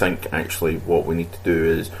we think actually what we need to do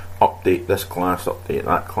is update this class, update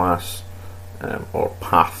that class, or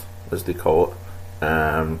path as they call it,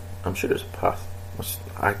 I'm sure it's a path.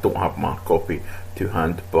 I don't have my copy to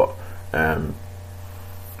hand, but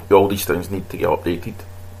all these things need to get updated.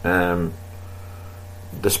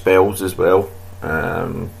 The spells as well,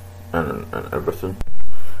 and everything.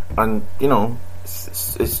 And you know,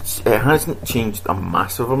 it hasn't changed a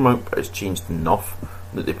massive amount, but it's changed enough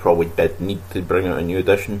that they probably did need to bring out a new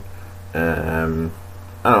edition. I don't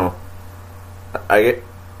know. I get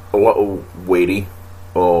a little wary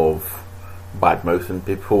of bad mouthing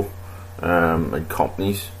people and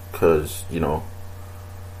companies, because you know,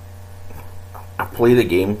 I play the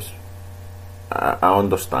games. I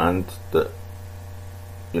understand that,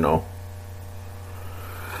 you know,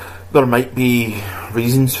 there might be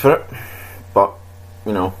reasons for it, but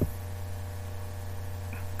you know,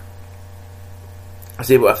 I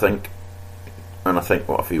say what I think, and I think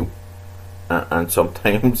what I feel, and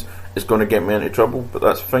sometimes it's going to get me into trouble, but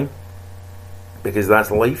that's fine, because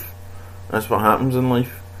that's life. That's what happens in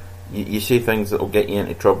life. You say things that will get you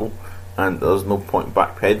into trouble, and there's no point in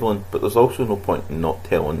backpedaling, but there's also no point in not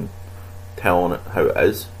telling it how it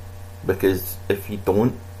is, because if you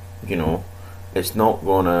don't, you know, it's not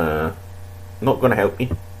gonna help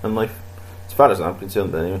you in life, as far as I'm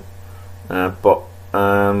concerned anyway. But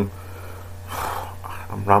I'm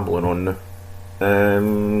rambling on now.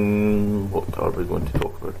 What are we going to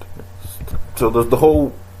talk about next? So there's the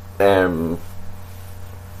whole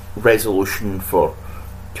resolution for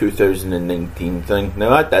 2019 thing.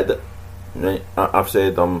 Now I did it. Right? I've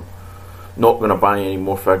said I'm not going to buy any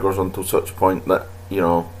more figures until such point that, you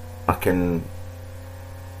know, I can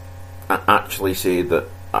actually say that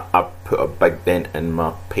I've put a big dent in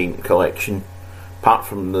my paint collection, apart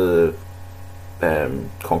from the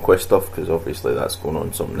Conquest stuff, because obviously that's going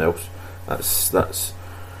on something else. That's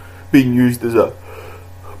being used as a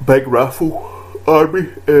big raffle army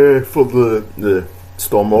for the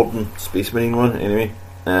Stormlord Space Marine one anyway.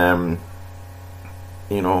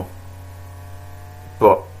 You know,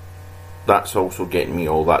 but that's also getting me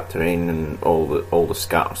all that terrain and all the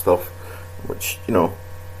scatter stuff, which, you know,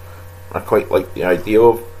 I quite like the idea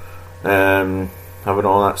of having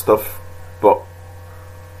all that stuff. But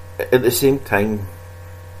at the same time,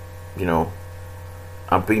 you know,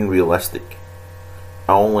 I'm being realistic.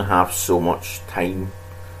 I only have so much time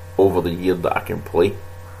over the year that I can play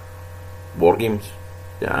war games.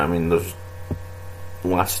 Yeah, I mean, there's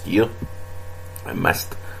last year I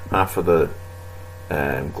missed half of the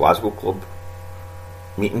Glasgow Club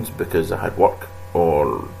meetings because I had work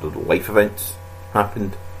or the life events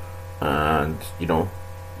happened, and you know,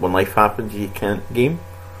 when life happens you can't game.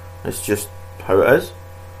 It's just how it is.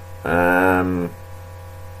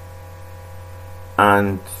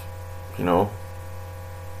 And you know,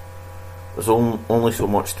 there's only so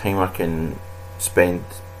much time I can spend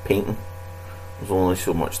painting. There's only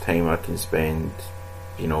so much time I can spend,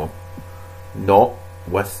 you know, not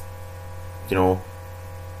with, you know,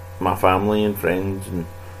 my family and friends and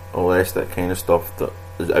all the rest of that kind of stuff that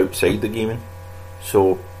is outside the gaming.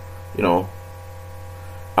 So, you know,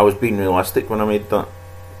 I was being realistic when I made that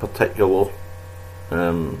particular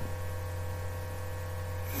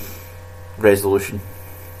resolution.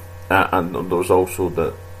 And there was also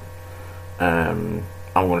that I'm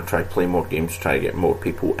going to try to play more games, try to get more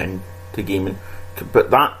people into gaming. But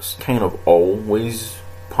that's kind of always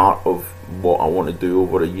part of what I want to do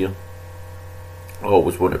over a year. I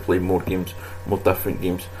always want to play more games, more different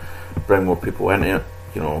games, bring more people into it,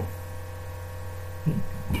 you know,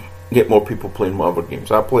 get more people playing whatever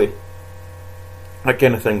games I play. That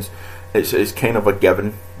kind of things, it's kind of a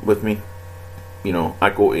given with me. You know,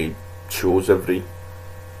 I go to shows every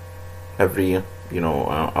year. You know,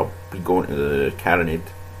 I'll be going to the Carronade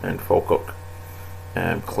in Falkirk,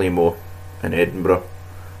 Claymore in Edinburgh,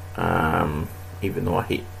 even though I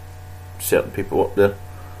hate certain people up there.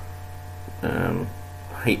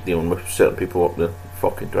 I hate dealing with certain people up there.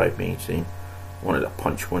 Fucking drive me insane. Wanted to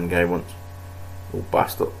punch one guy once. Old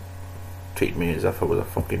bastard. Treated me as if I was a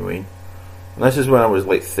fucking Wayne. And this is when I was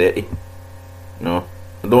like 30. No,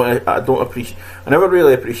 I don't appreciate. I never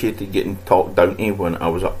really appreciated getting talked down to when I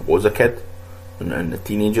was a kid and a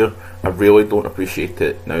teenager. I really don't appreciate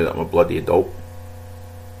it now that I'm a bloody adult.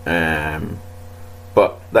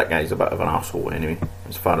 But that guy's a bit of an asshole anyway,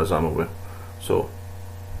 as far as I'm aware. So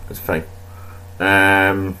it's fine.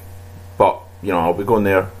 But you know, I'll be going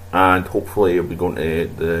there, and hopefully I'll be going to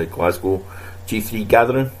the Glasgow G3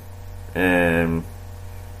 gathering.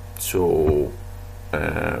 So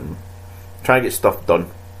try to get stuff done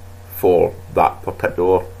for that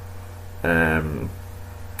particular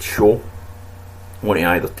show. I want to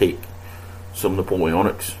either take some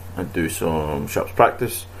Napoleonics and do some sharps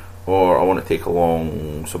practice, or I want to take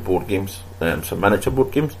along some board games, some miniature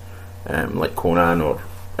board games, like Conan or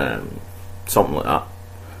something like that.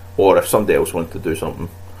 Or if somebody else wants to do something,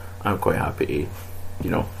 I'm quite happy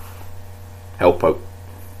to, help out.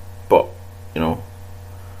 But,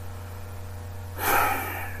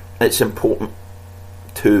 it's important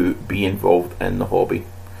to be involved in the hobby,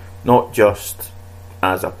 not just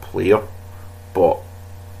as a player, but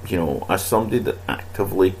as somebody that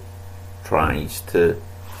actively tries to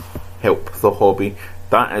help the hobby.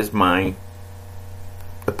 That is my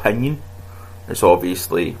opinion. It's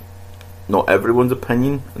obviously not everyone's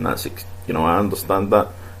opinion, and that's I understand that,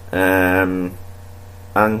 and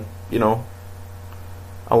I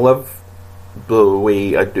live the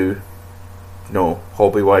way I do,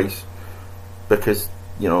 hobby wise, because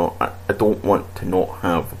I don't want to not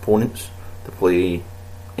have opponents to play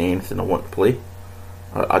anything I want to play.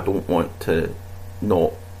 I don't want to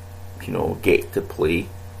not get to play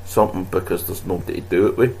something because there's nobody to do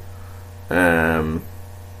it with.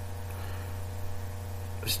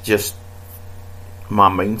 It's just my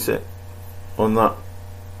mindset on that,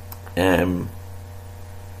 and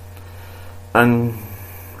I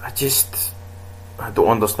don't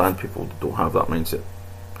understand people that don't have that mindset,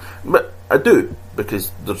 but I do,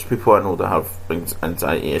 because there's people I know that have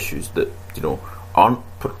anxiety issues that aren't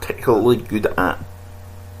particularly good at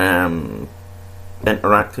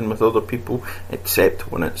interacting with other people,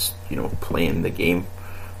 except when it's playing the game.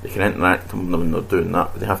 They can interact with them when they're doing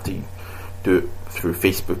that, but they have to do it through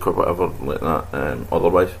Facebook or whatever like that,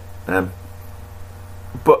 otherwise.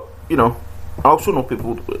 But I also know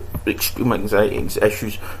people with extreme anxiety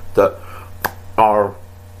issues that are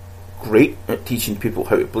great at teaching people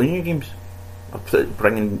how to play new games,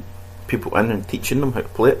 bringing people in and teaching them how to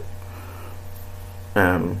play it.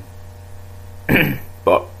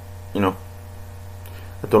 But I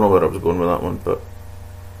don't know where I was going with that one, but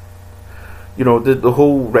the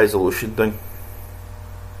whole resolution thing,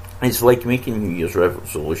 it's like making New Year's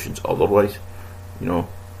resolutions otherwise.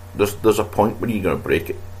 There's a point where you're going to break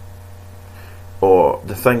it. Or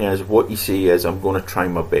the thing is, what you say is, I'm going to try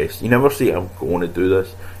my best. You never say, I'm going to do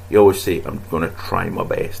this. You always say, I'm going to try my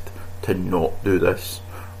best to not do this,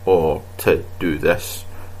 or to do this,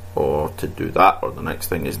 or to do that, or the next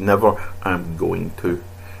thing is never, I'm going to.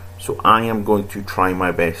 So I am going to try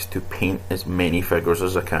my best to paint as many figures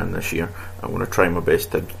as I can this year. I'm going to try my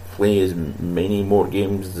best to play as many more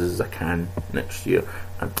games as I can next year,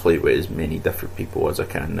 and play with as many different people as I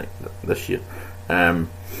can this year.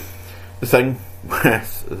 The thing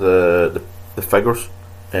with the figures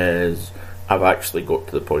is, I've actually got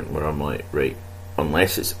to the point where I'm like, right,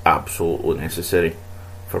 unless it's absolutely necessary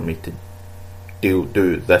for me to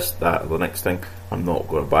do this, that, or the next thing, I'm not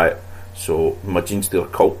going to buy it. So my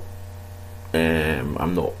Genestealer cult,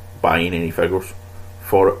 I'm not buying any figures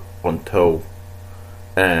for it until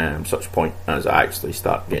such point as I actually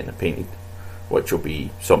start getting it painted, which will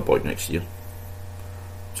be some point next year.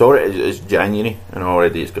 So it's January, and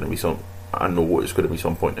already it's going to be I know it's going to be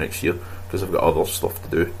some point next year, because I've got other stuff to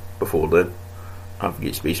do before then. I've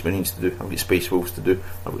got Space Marines to do, I've got Space Wolves to do,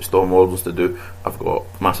 I've got Storm Wardens to do, I've got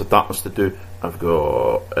Massive Darkness to do, I've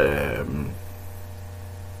got the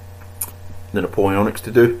Napoleonics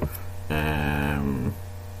to do,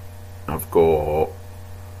 I've got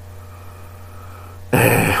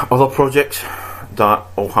other projects that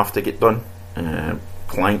I'll have to get done,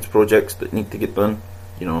 clients projects that need to get done.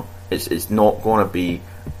 It's not going to be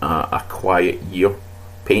a quiet year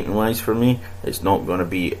painting wise for me. It's not going to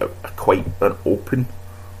be a quite an open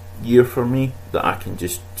year for me that I can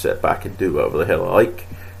just sit back and do whatever the hell I like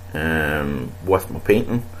with my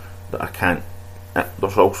painting. That I can't.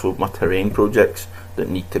 There's also my terrain projects that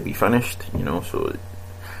need to be finished. So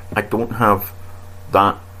I don't have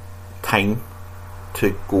that time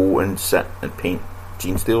to go and sit and paint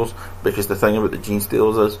Genestealers, because the thing about the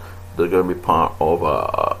Genestealers is they're going to be part of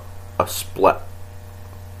a split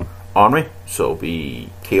army. So it'll be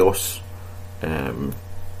Chaos,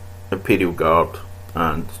 Imperial Guard,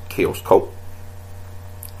 and Chaos Cult.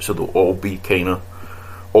 So they'll all be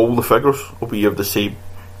all the figures will be of the same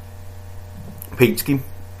paint scheme.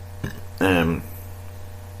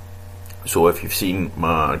 So if you've seen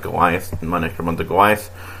my Goliath and my Necromunda Goliath,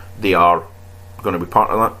 they are going to be part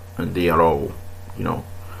of that, and they are all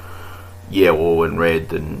yellow and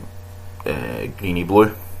red and greeny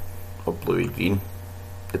blue, or bluey green,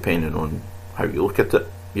 depending on how you look at it.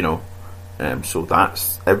 So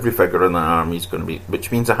that's every figure in the army is going to be,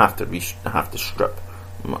 which means I have to strip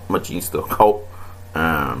my Genestealer cult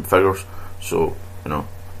figures. So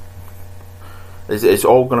it's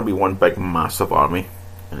all going to be one big massive army,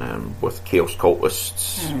 with Chaos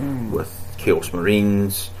Cultists, with Chaos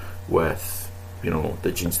Marines, with, the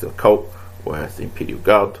Genestealer Cult, with the Imperial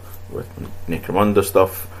Guard, with Necromunda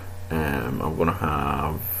stuff. I'm going to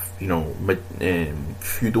have,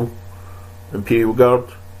 feudal Imperial Guard,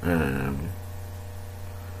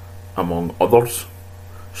 among others.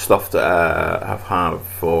 Stuff that I have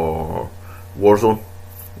for Warzone,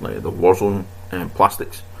 like the Warzone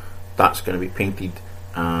plastics. That's going to be painted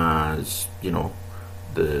as, the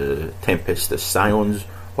Tempestus Scions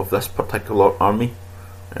of this particular army.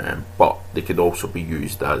 But they could also be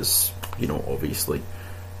used as, obviously,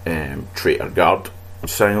 Traitor Guard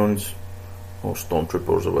Scions, or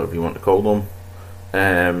Stormtroopers, or whatever you want to call them.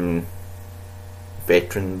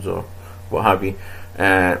 Veterans, or what have you.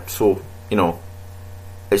 So,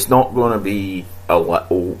 it's not going to be a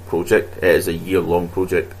little project. It is a year-long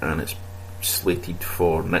project, and it's slated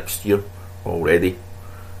for next year already.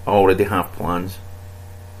 I already have plans.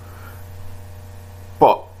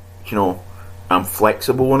 But, I'm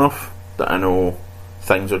flexible enough that I know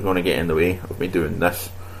things are going to get in the way of me doing this.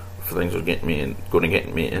 Things are going to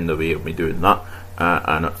get me in the way of me doing that.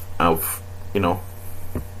 And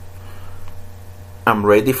I'm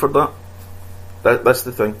ready for that. That's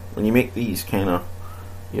the thing. When you make these kind of,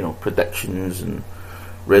 predictions and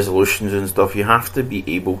resolutions and stuff, you have to be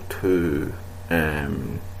able to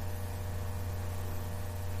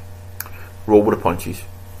roll with the punches.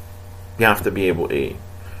 You have to be able to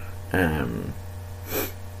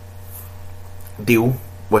deal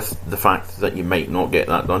with the fact that you might not get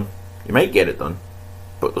that done. You might get it done,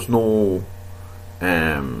 but there's no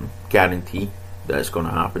guarantee that it's going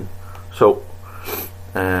to happen. So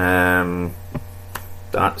that's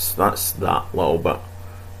that little bit.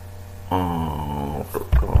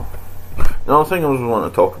 Another thing I was wanting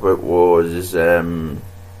to talk about was the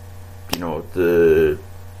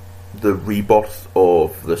rebirth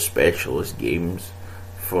of the specialist games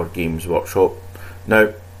for Games Workshop.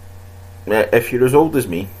 Now, if you're as old as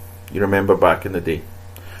me, you remember back in the day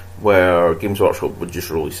where Games Workshop would just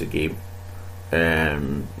release a game,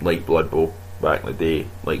 like Blood Bowl back in the day,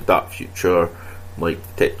 like Dark Future, like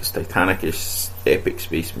Titanicus, Epic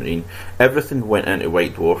Space Marine. Everything went into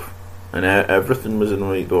White Dwarf, and everything was in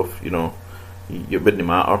White Dwarf. It wouldn't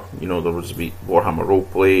matter. There was Warhammer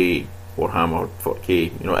Roleplay, Warhammer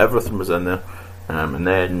 40k. Everything was in there. And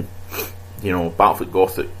then, Battlefield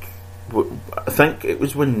Gothic. I think it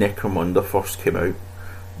was when Necromunda first came out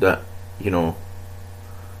that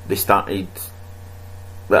they started.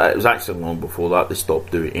 It was actually long before that they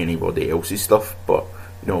stopped doing anybody else's stuff. But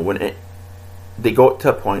when they got to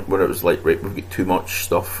a point where it was like, right, we've got too much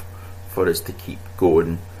stuff for us to keep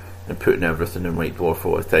going and putting everything in White Dwarf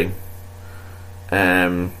all the time.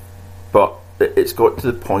 But it's got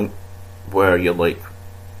to the point where you're like,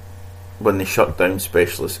 when they shut down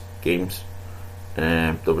specialist games,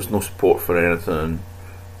 there was no support for anything.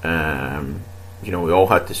 We all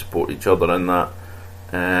had to support each other in that,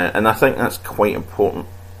 and I think that's quite important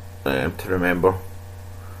to remember.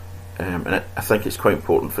 And I think it's quite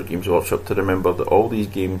important for Games Workshop to remember that all these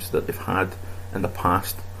games that they've had in the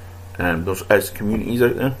past, there's communities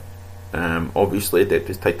out there. Obviously,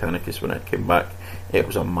 Adeptus Titanicus, when it came back, it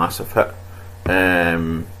was a massive hit.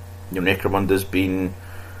 Necromunda's been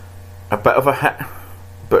a bit of a hit,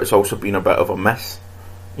 but it's also been a bit of a miss.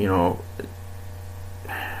 It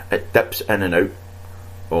dips in and out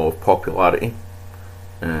of popularity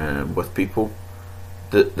with people.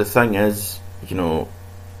 The thing is, you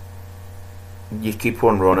keep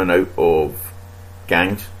on running out of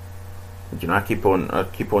gangs. I keep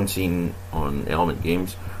on seeing on Element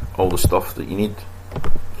Games all the stuff that you need.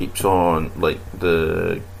 Keeps on, like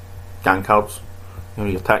the gang cards,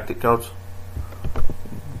 your tactic cards,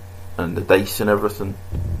 and the dice and everything.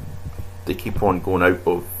 They keep on going out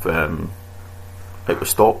of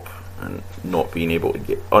stock and not being able to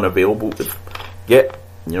get, unavailable to get.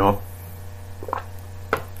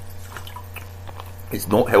 It's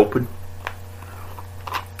not helping.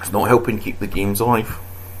 It's not helping keep the games alive.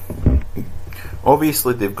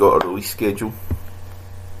 Obviously, they've got a release schedule,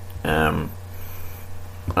 and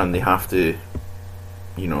they have to,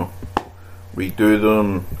 redo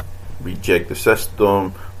them, rejig the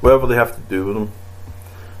system, whatever they have to do with them.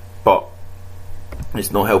 But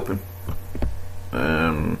it's not helping.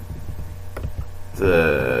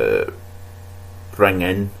 The bring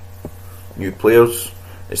in new players.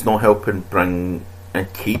 It's not helping bring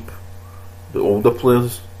and keep the older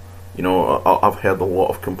players. I've heard a lot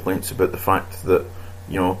of complaints about the fact that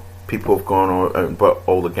people have gone out and bought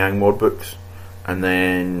all the gang mod books, and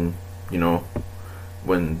then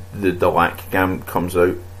when the Delac game comes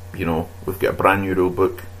out, we've got a brand new rule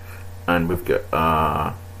book, and we've got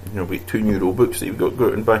we've got 2 new rule books that you've got to go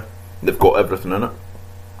out and buy. They've got everything in it,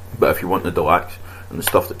 But if you want the deluxe and the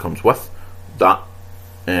stuff that comes with that,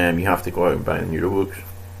 you have to go out and buy the new rulebooks.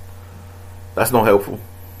 That's not helpful.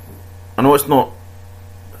 I know it's not.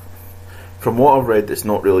 From what I've read, it's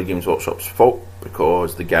not really Games Workshop's fault,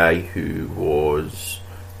 because the guy who was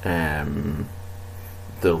the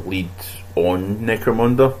lead on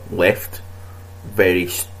Necromunda left very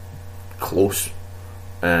close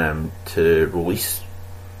to release,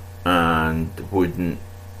 and wouldn't,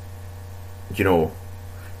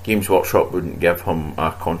 Games Workshop wouldn't give him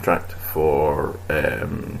a contract for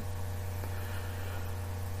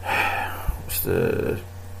what's the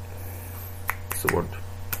word?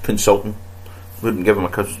 Consultant. Wouldn't give him a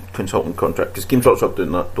consultant contract, because Games Workshop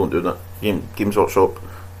don't do that. Games Workshop,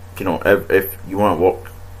 if you want to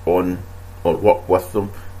work on or work with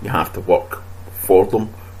them, you have to work for them.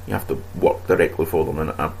 You have to work directly for them,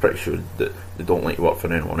 and I'm pretty sure that they don't let you work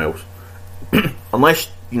for anyone else, unless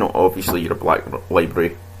obviously you're a Black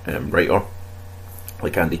Library writer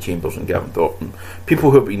like Andy Chambers and Gavin Thornton, people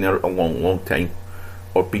who have been there a long time,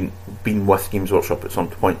 or been with Games Workshop at some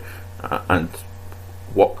point and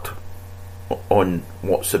worked on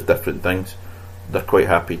lots of different things. They're quite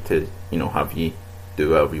happy to have you do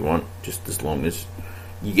whatever you want, just as long as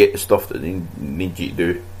you get the stuff that they need you to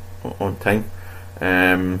do on time.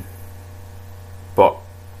 But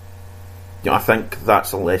I think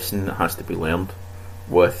that's a lesson that has to be learned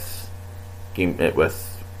with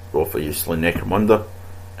obviously Necromunda.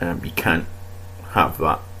 You can't have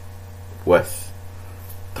that with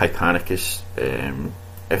Titanicus.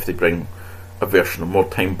 If they bring a version of More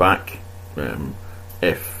Time back,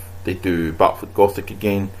 if they do Battlefield Gothic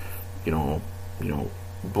again,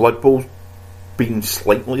 Blood Bowl's been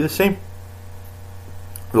slightly the same.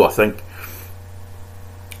 Though I think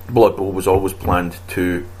Blood Bowl was always planned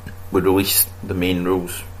to release the main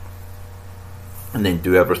rules and then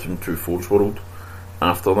do everything through Forge World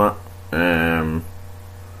after that.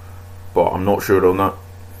 But I'm not sure on that.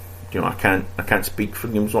 I can't speak for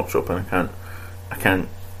Games Workshop, and I can't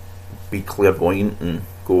be clairvoyant and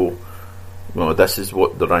go, this is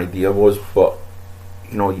what their idea was. But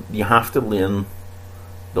you have to learn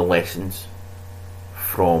the lessons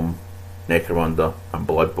from Necromunda and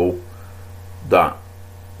Blood Bowl, that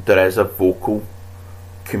there is a vocal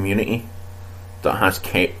community that has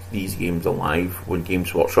kept these games alive when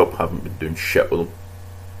Games Workshop haven't been doing shit with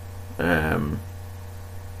them.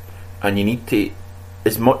 And you need to,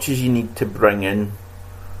 as much as you need to bring in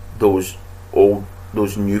those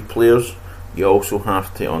new players, you also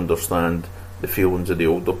have to understand the feelings of the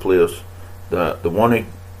older players, that they want to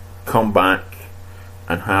come back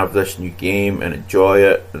and have this new game and enjoy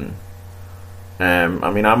it. And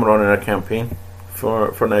I'm running a campaign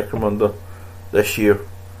for Necromunda this year,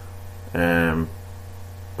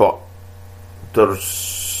 but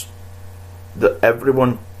there's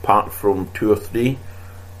everyone apart from 2 or 3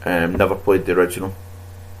 never played the original,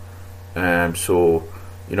 so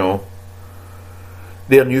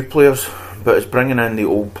they're new players, but it's bringing in the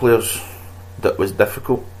old players that was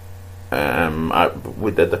difficult.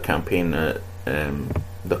 We did a campaign at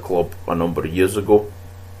the club a number of years ago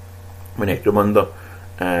with Necromunda,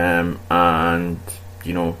 and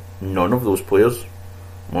none of those players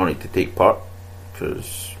wanted to take part,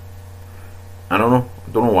 because I don't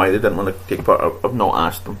know why they didn't want to take part. I've not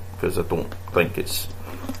asked them, because I don't think it's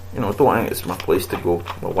my place to go,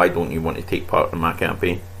 well, why don't you want to take part in my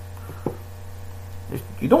campaign?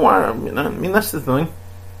 You don't want to, I mean that's the thing.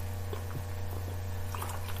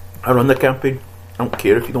 I run the campaign. I don't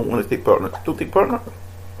care if you don't want to take part in it. Don't take part in it.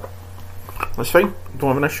 That's fine. Don't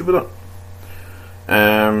have an issue with it.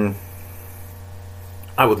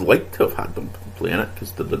 I would like to have had them play in it,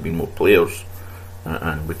 because there'd have been more players,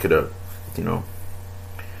 and we could have,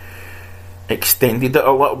 extended it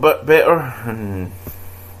a little bit better and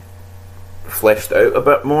fleshed out a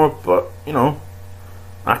bit more. But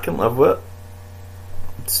I can live with it.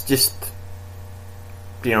 It's just,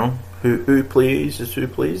 who plays is who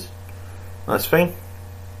plays. That's fine.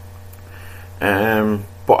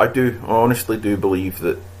 But I honestly do believe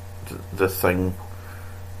that the thing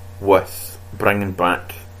with bringing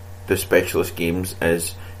back the specialist games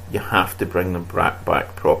is you have to bring them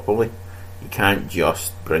back properly. You can't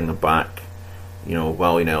just bring them back,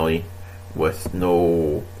 willy-nilly, with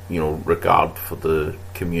no, regard for the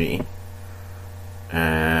community.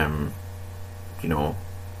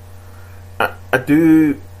 I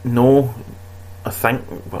do know, I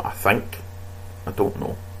don't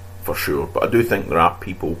know for sure, but I do think there are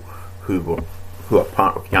people who are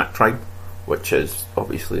part of Yak Tribe, which is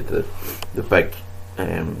obviously the big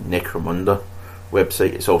Necromunda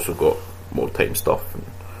website. It's also got More Time stuff,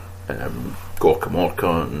 and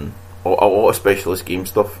Gorkamorka, and a lot of specialist game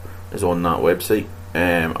stuff is on that website.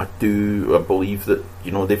 I believe that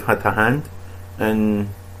they've had a hand in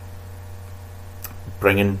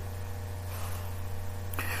bringing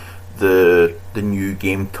the new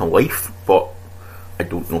game to life, but I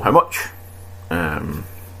don't know how much, and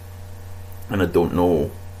I don't know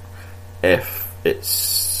if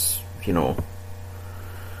it's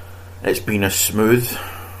it's been a smooth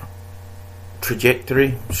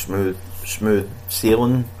trajectory, smooth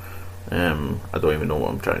sailing. I don't even know what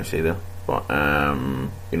I'm trying to say there, but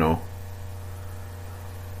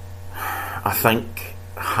I think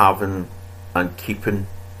having and keeping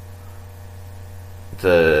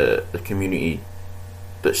the community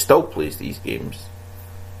that still plays these games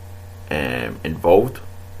involved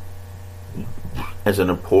is an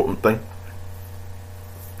important thing,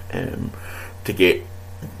 to get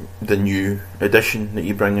the new edition that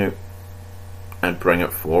you bring out and bring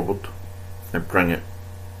it forward and bring it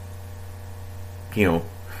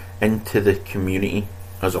into the community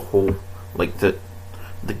as a whole, like the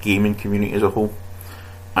gaming community as a whole,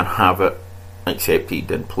 and have it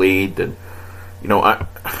accepted and played. And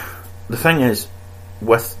the thing is,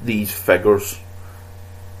 with these figures,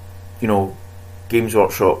 Games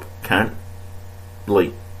Workshop can't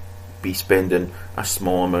be spending a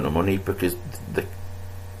small amount of money, because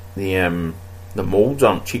the molds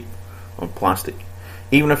aren't cheap on plastic.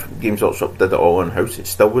 Even if Games Workshop did it all in house, it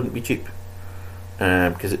still wouldn't be cheap,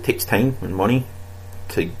 because it takes time and money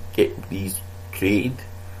to get these created.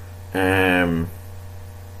 It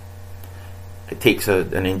takes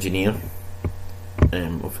an engineer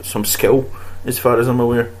of some skill, as far as I'm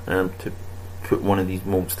aware, to put one of these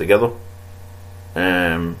molds together.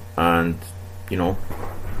 And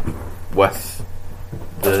with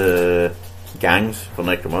the gangs for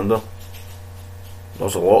Necromunda,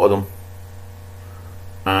 there's a lot of them,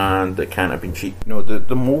 and it can't have been cheap.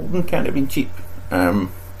 The moulding can't have been cheap,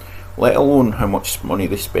 let alone how much money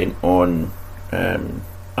they spent on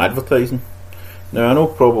advertising. Now, I know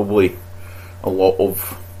probably a lot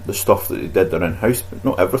of the stuff that they did are in-house, but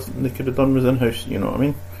not everything they could have done was in-house, you know what I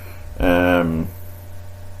mean?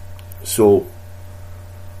 So,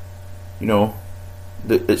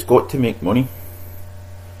 it's got to make money,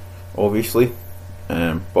 obviously,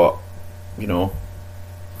 but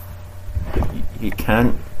you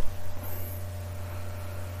can't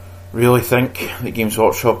really think that Games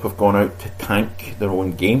Workshop have gone out to tank their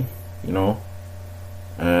own game.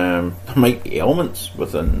 There might be elements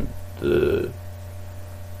within the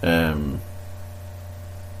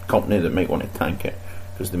company that might want to tank it,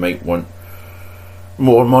 because they might want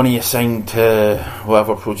more money assigned to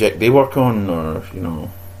whatever project they work on, or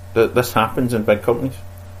this happens in big companies.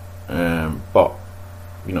 But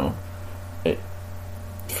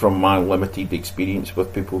from my limited experience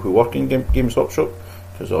with people who work in Games Workshop,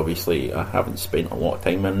 because obviously I haven't spent a lot of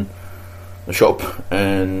time in the shop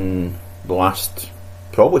in the last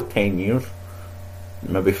probably 10 years,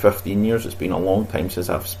 maybe 15 years. It's been a long time since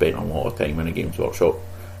I've spent a lot of time in a Games Workshop,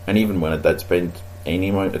 and even when I did spend any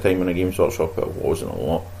amount of time in a Games Workshop, it wasn't a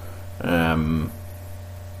lot,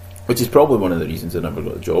 which is probably one of the reasons I never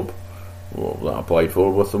got a job that I applied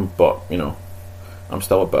for with them. But I'm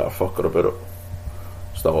still a bitter fucker about it.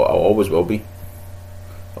 Still, I always will be.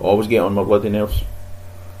 I'll always get on my bloody nerves.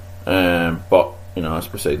 But that's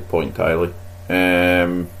beside the point entirely.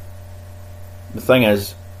 The thing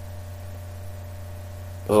is,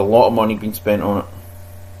 there's a lot of money being spent on it,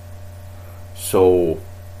 so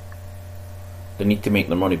they need to make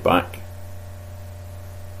their money back,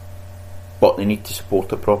 but they need to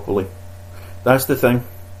support it properly. That's the thing.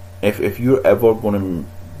 If you're ever going to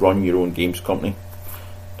run your own games company,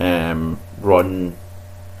 run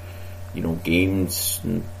games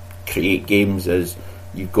and create games, is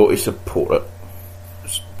you've got to support it.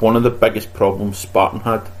 One of the biggest problems Spartan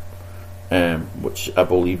had, which I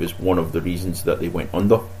believe is one of the reasons that they went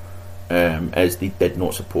under, is they did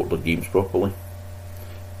not support their games properly.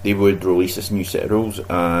 They would release this new set of rules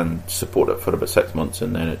and support it for about 6 months,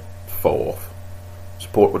 and then it'd fall off.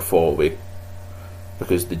 Support would fall away,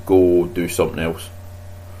 because they'd go do something else,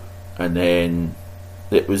 and then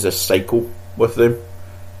it was a cycle with them.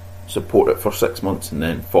 Support it for 6 months and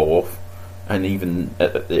then fall off, and even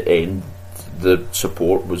at the end the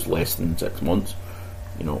support was less than 6 months.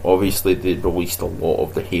 Obviously they released a lot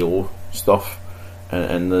of the Halo stuff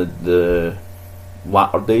in the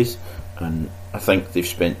latter days, and I think they've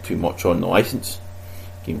spent too much on the license.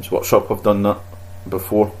 Games Workshop have done that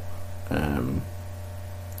before. From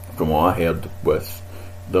what I heard with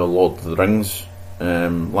the Lord of the Rings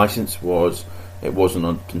license, it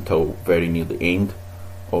wasn't until very near the end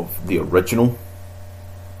of the original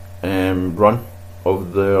run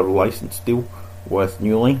of their license deal with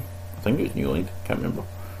New Line. I think it was New Line, can't remember.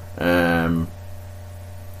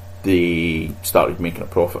 They started making a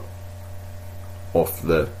profit off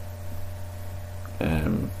the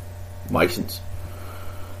license.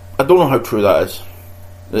 I don't know how true that is.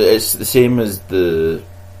 It's the same as the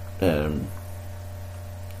at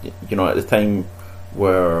the time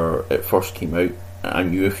where it first came out, I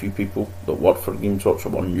knew a few people that worked for Games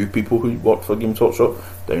Workshop, or knew people who worked for Games Workshop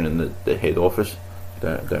down in the head office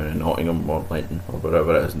down in Nottingham or London or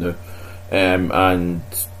wherever it is now, and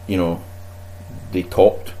they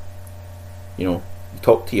talked. You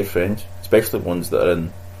talk to your friends, especially ones that are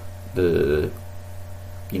in the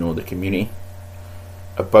the community,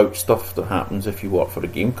 about stuff that happens if you work for a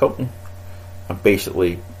game company. And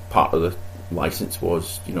basically part of the license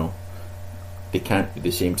was they can't be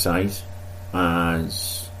the same size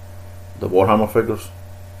as the Warhammer figures,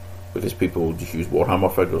 because people just use Warhammer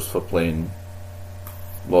figures for playing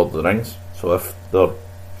Lord of the Rings. So if they're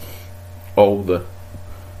all the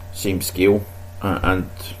same scale, and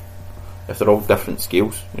if they're all different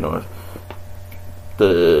scales,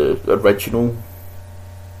 the original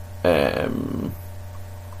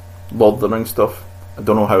Lord of the Rings stuff, I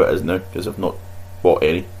don't know how it is now because I've not bought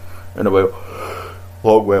any in a while,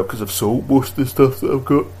 long while, because I've sold most of the stuff that I've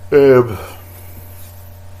got.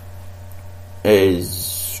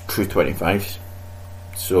 Is true 25s,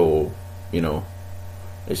 so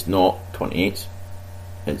it's not 28s.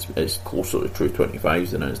 It's closer to true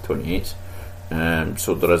 25s than it is 28s.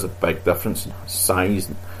 So there is a big difference in size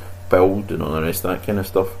and build and all the rest of that kind of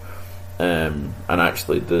stuff. And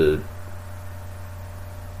actually the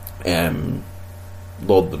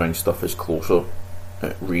Lord of the Rings stuff is closer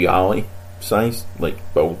at reality size, like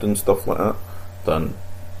build and stuff like that, than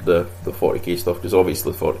the 40k stuff, because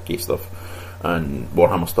obviously 40k stuff and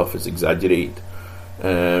Warhammer stuff is exaggerated.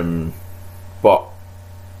 But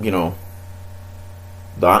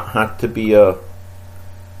that had to be a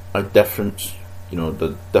difference,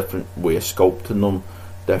 the different way of sculpting them,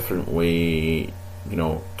 different way,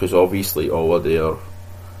 because obviously all of their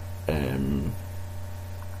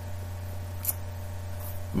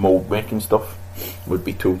mould making stuff would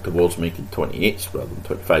be tooled towards making 28s rather than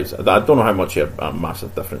 25s. I don't know how much a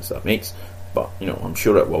massive difference that makes, but I'm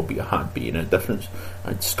sure it will be had been a difference,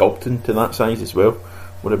 and sculpting to that size as well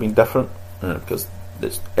would have been different, because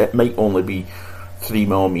it might only be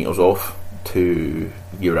 3mm off to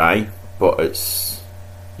your eye, but it's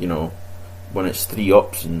when it's 3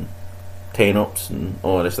 ups and 10 ups and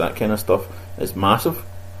all this that kind of stuff, it's massive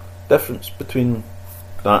difference between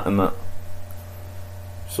that and that.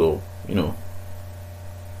 So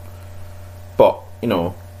but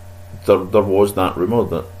there was that rumour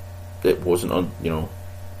that it wasn't on,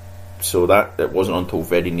 so that it wasn't until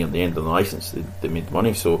very near the end of the license they made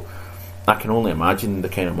money. So I can only imagine the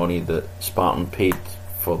kind of money that Spartan paid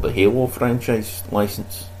for the Halo franchise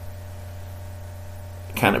license.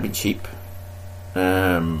 Can't have been cheap,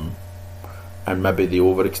 and maybe they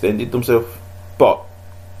overextended themselves. But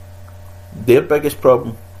their biggest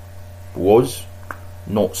problem was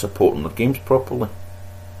not supporting their games properly,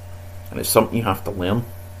 and it's something you have to learn.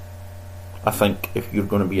 I think if you're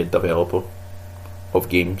going to be a developer of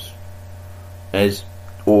games, do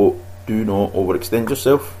not overextend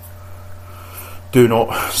yourself. Do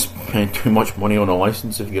not spend too much money on a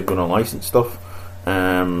license if you're going to license stuff,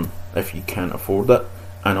 if you can't afford it,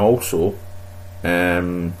 and also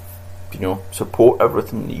support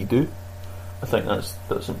everything that you do. I think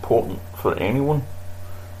that's important for anyone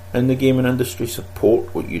in the gaming industry.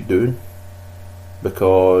 Support what you're doing,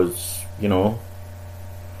 because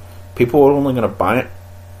people are only going to buy it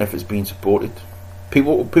if it's being supported.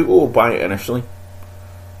 People will buy it initially,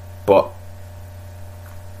 but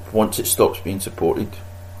once it stops being supported,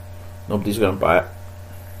 nobody's going to buy it.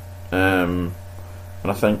 And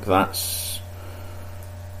I think that's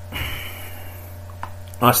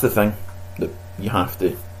the thing that you have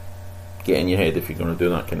to get in your head if you're going to do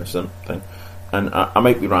that kind of thing. And I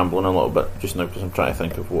might be rambling a little bit just now because I'm trying to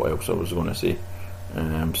think of what else I was going to say. I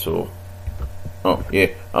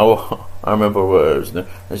remember what it was now.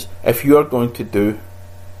 If you are going to do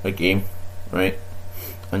a game, right,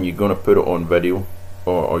 and you're going to put it on video,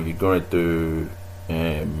 or you're going to do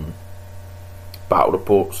battle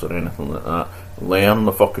reports or anything like that, learn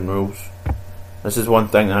the fucking rules. This is one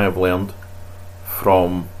thing I have learned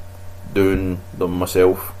from doing them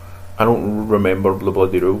myself. I don't remember the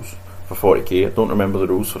bloody rules for 40k. I don't remember the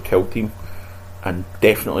rules for Kill Team, and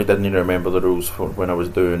definitely didn't remember the rules for when I was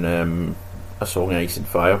doing a Song of Ice and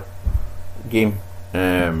Fire game.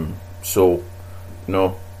 So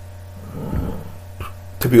to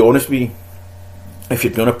be honest with you, if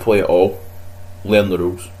you're going to play it all, learn the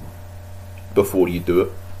rules before you do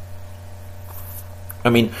it. I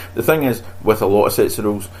mean, the thing is, with a lot of sets of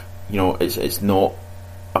rules, you know, it's not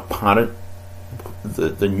apparent,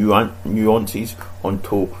 the nuances,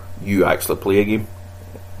 until you actually play a game.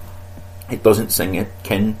 It doesn't sink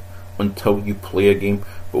in until you play a game.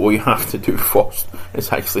 But what you have to do first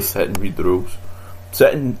is actually sit and read the rules.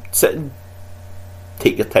 Sit and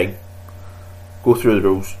take your time, go through the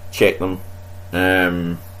rules, check them,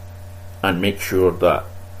 and make sure that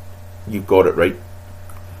you've got it right.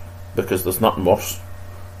 Because there's nothing worse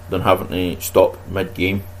than having to stop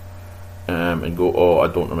mid-game and go, oh, I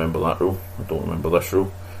don't remember that rule, I don't remember this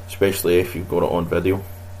rule, especially if you've got it on video.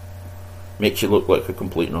 Makes you look like a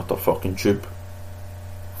complete and utter fucking tube.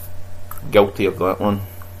 Guilty of that one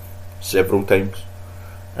several times.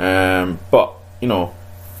 But, you know,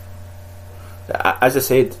 as I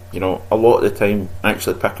said, you know, a lot of the time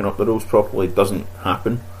actually picking up the rules properly doesn't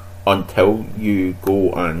happen until you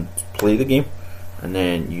go and play the game, and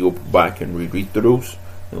then you go back and reread the rules.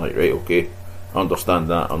 You're like, right, okay, understand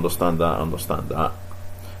that.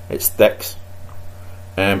 It sticks.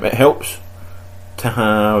 It helps to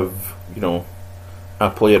have, you know, a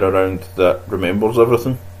player around that remembers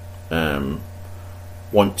everything.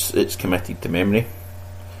 Once it's committed to memory.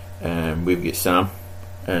 We've got Sam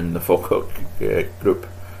in the Falkirk group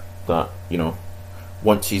that, you know,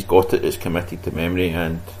 once he's got it, it's committed to memory,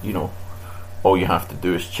 and, you know, all you have to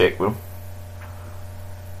do is check with him.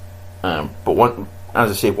 But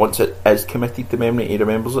as I say, once it is committed to memory, he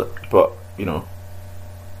remembers it. But, you know,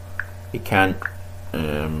 he can't.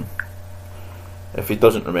 If he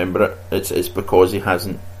doesn't remember it, it's because it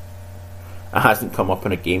hasn't come up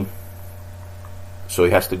in a game. So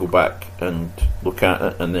he has to go back and look at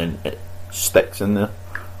it, and then it sticks in there.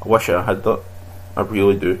 I wish I had that. I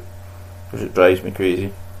really do, because it drives me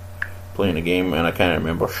crazy playing a game and I can't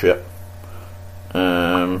remember shit.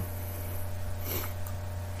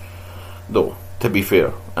 Though, to be fair,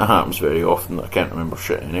 it happens very often that I can't remember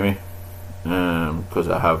shit anyway, because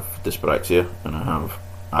I have dyspraxia and I have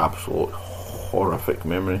absolute horrific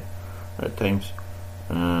memory at times.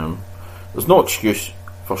 There's no excuse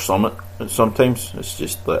for sometimes. It's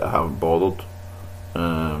just that I haven't bothered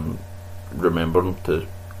remembering to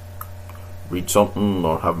read something,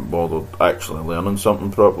 or haven't bothered actually learning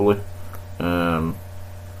something properly, and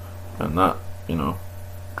that, you know,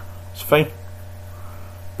 it's fine.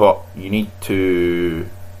 But you need to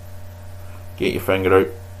get your finger out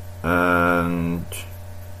and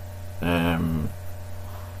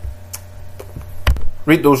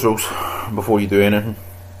read those rules before you do anything.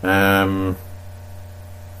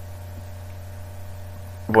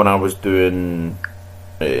 When I was doing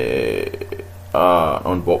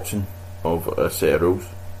unboxing of a set of rules,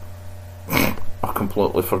 I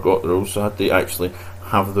completely forgot the rules, so I had to actually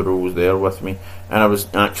have the rules there with me, and I was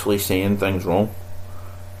actually saying things wrong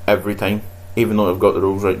every time, even though I've got the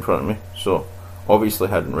rules right in front of me. So obviously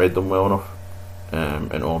I hadn't read them well enough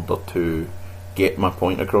in order to get my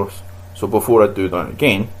point across. So before I do that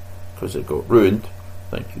again, because it got ruined,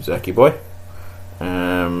 thank you Zachy boy,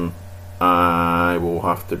 I will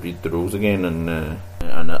have to read the rules again, and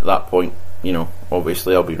at that point, you know,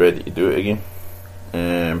 obviously I'll be ready to do it again.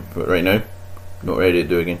 But right now, not ready to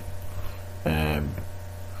do it again.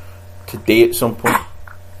 Today at some point,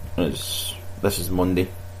 this is Monday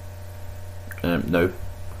now,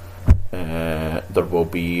 there will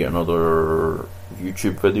be another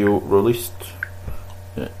YouTube video released.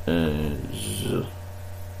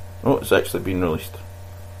 It's actually been released.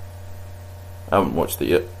 I haven't watched it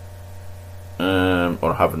yet,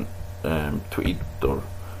 or haven't tweeted or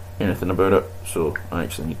anything about it, so I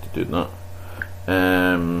actually need to do that.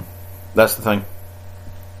 That's the thing.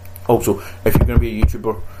 Also, if you're going to be a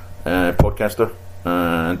YouTuber, podcaster,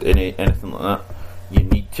 and anything like that, you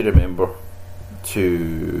need to remember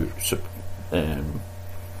to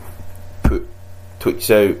put tweets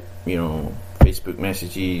out, you know, Facebook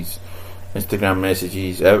messages, Instagram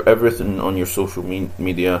messages, everything on your social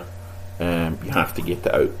media. You have to get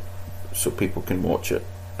it out so people can watch it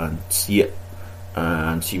and see it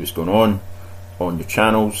and see what's going on your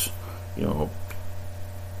channels. You know,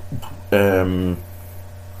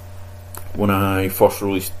 when I first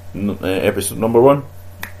released episode number 1,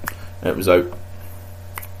 it was out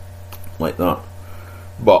like that,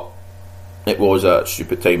 but it was at a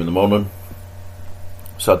stupid time in the morning,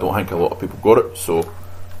 so I don't think a lot of people got it, so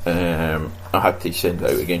I had to send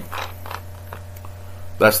it out again.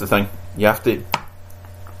 That's the thing, you have to,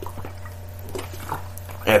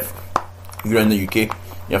 if you're in the UK,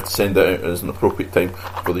 you have to send it out as an appropriate time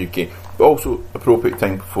for the UK, but also appropriate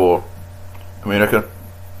time for America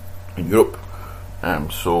and Europe.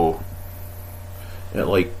 So at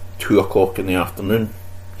like 2 o'clock in the afternoon.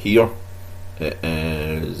 Here it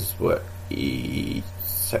is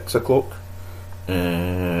 6 o'clock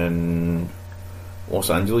in Los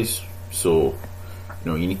Angeles. So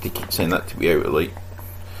you need to send that to be out at like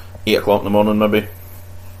 8 o'clock in the morning maybe,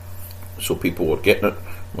 so people are getting it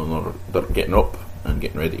when they're getting up and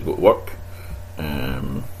getting ready to go to work.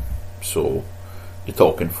 So you're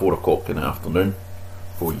talking 4 o'clock in the afternoon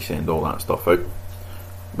before you send all that stuff out.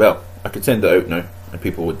 Well, I could send it out now and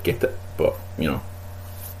people would get it, but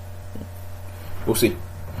we'll see.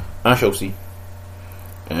 I shall see.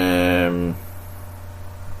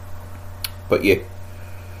 But yeah,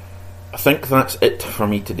 I think that's it for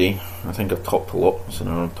me today. I think I've talked a lot. It's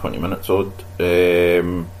around 20 minutes odd.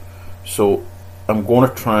 So I'm going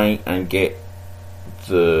to try and get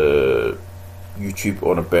the YouTube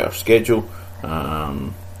on a better schedule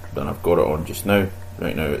than I've got it on just now.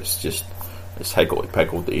 Right now it's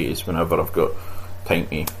higgledy-piggledy days. Whenever I've got time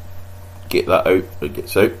to get that out, it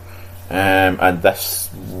gets out. And this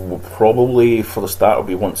will probably for the start will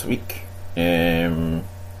be once a week.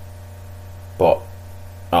 But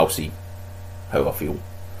I'll see how I feel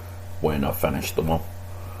when I've finished them all.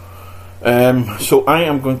 So I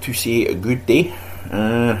am going to say a good day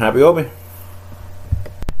and happy hobby.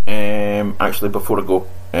 Actually, before I go,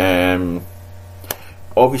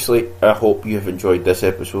 obviously I hope you have enjoyed this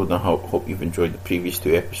episode, and I hope you've enjoyed the previous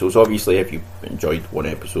 2 episodes. Obviously, if you've enjoyed one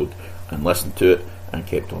episode and listened to it and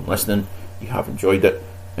kept on listening, you have enjoyed it.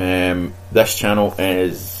 This channel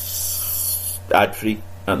is ad free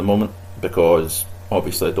at the moment because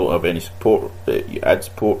obviously I don't have any support, ad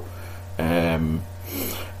support.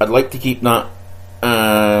 I'd like to keep that,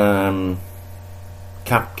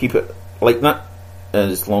 keep it like that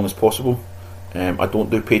as long as possible. I don't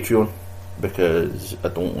do Patreon because I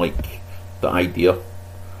don't like the idea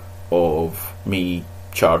of me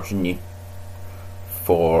charging you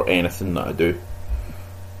for anything that I do.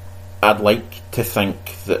 I'd like to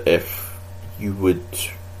think that if you would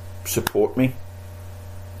support me,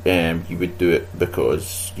 you would do it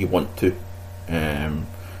because you want to.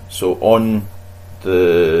 So on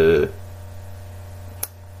the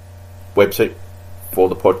website for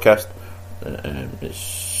the podcast,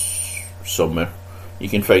 it's somewhere you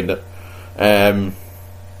can find it.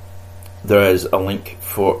 There is a link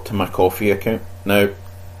to my Ko-fi account. Now,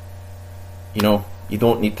 you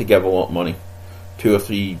don't need to give a lot of money, £2 or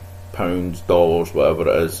 £3, dollars, whatever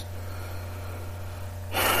it is.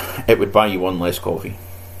 It would buy you one less coffee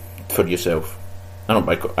for yourself.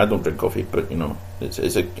 I don't drink coffee, but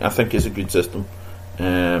I think it's a good system.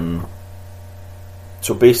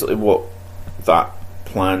 So basically, what that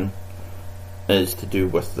plan is to do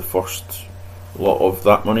with the first lot of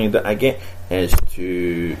that money that I get is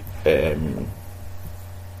to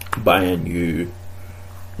buy a new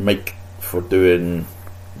mic for doing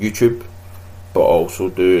YouTube, but also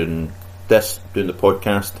doing the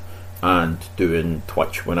podcast and doing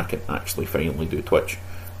Twitch when I can actually finally do Twitch.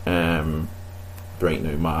 Right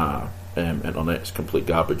now my internet's complete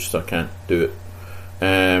garbage, so I can't do it.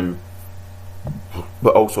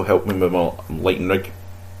 But also help me with my lighting rig,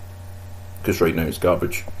 because right now it's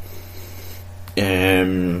garbage.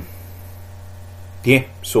 Yeah,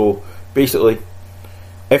 so basically,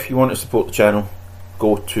 if you want to support the channel,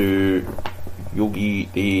 go to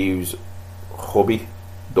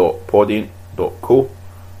yogidaveshobby.podiant.co.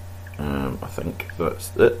 I think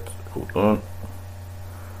that's it. Hold on,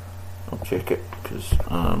 I'll check it because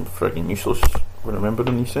I'm friggin' useless when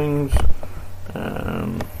remembering these things.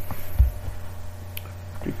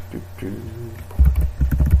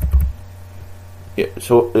 Yeah,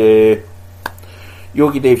 so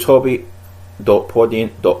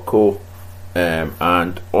yogidaveshobby.podiant.co,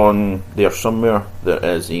 and on there somewhere there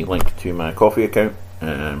is a link to my Ko-fi account.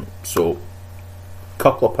 So a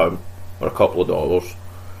couple of £1 or a couple of dollars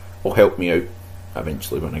will help me out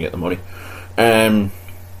eventually when I get the money. But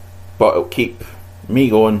it'll keep me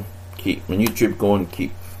going, keep my YouTube going,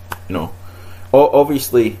 keep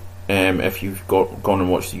obviously. If you've gone and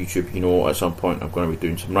watched the YouTube, at some point I'm going to be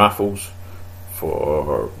doing some raffles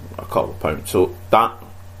for a couple of £1. So that,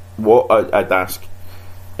 what I'd ask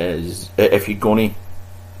is, if you're going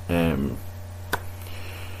to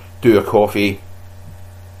do a coffee,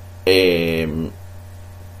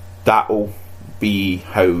 that'll be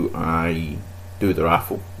how I do the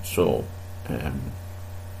raffle. So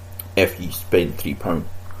if you spend £3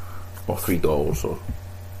 or $3 or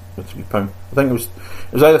 £3, I think it was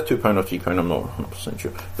either £2 or £3. I'm not 100%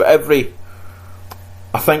 sure. But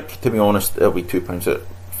I think, to be honest, it'll be £2.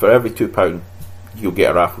 For every £2, you'll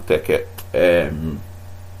get a raffle ticket, and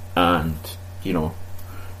you'll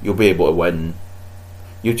be able to win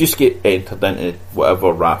you'll just get entered into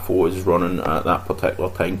whatever raffle is running at that particular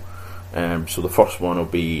time. So the first one will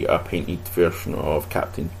be a painted version of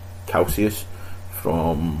Captain Calcius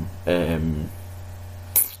from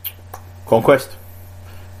Conquest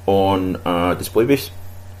on a display base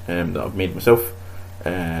that I've made myself,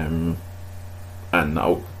 and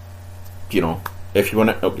that'll, if you want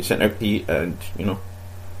it, it'll get sent out to you, and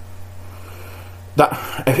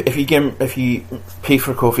that if you pay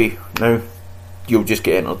for coffee now, you'll just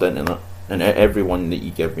get entered into that, and every one that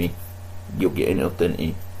you give me, you'll get entered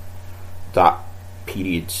into that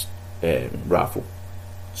period's raffle.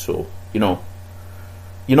 So you're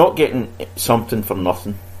not getting something for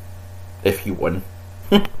nothing if you win.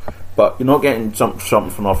 But you're not getting something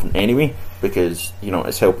for nothing anyway, because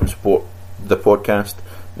it's helping support the podcast,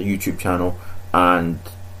 the YouTube channel, and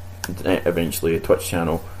eventually a Twitch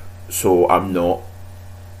channel. So I'm not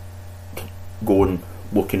going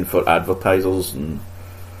looking for advertisers and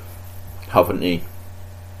having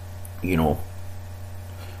to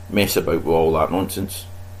mess about with all that nonsense.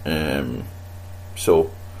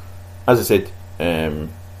 So as I said, I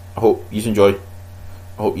hope you enjoy,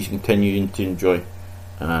 I hope you continue to enjoy,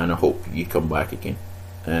 and I hope you come back again.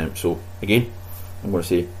 So again, I'm going to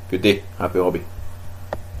say good day, happy hobby.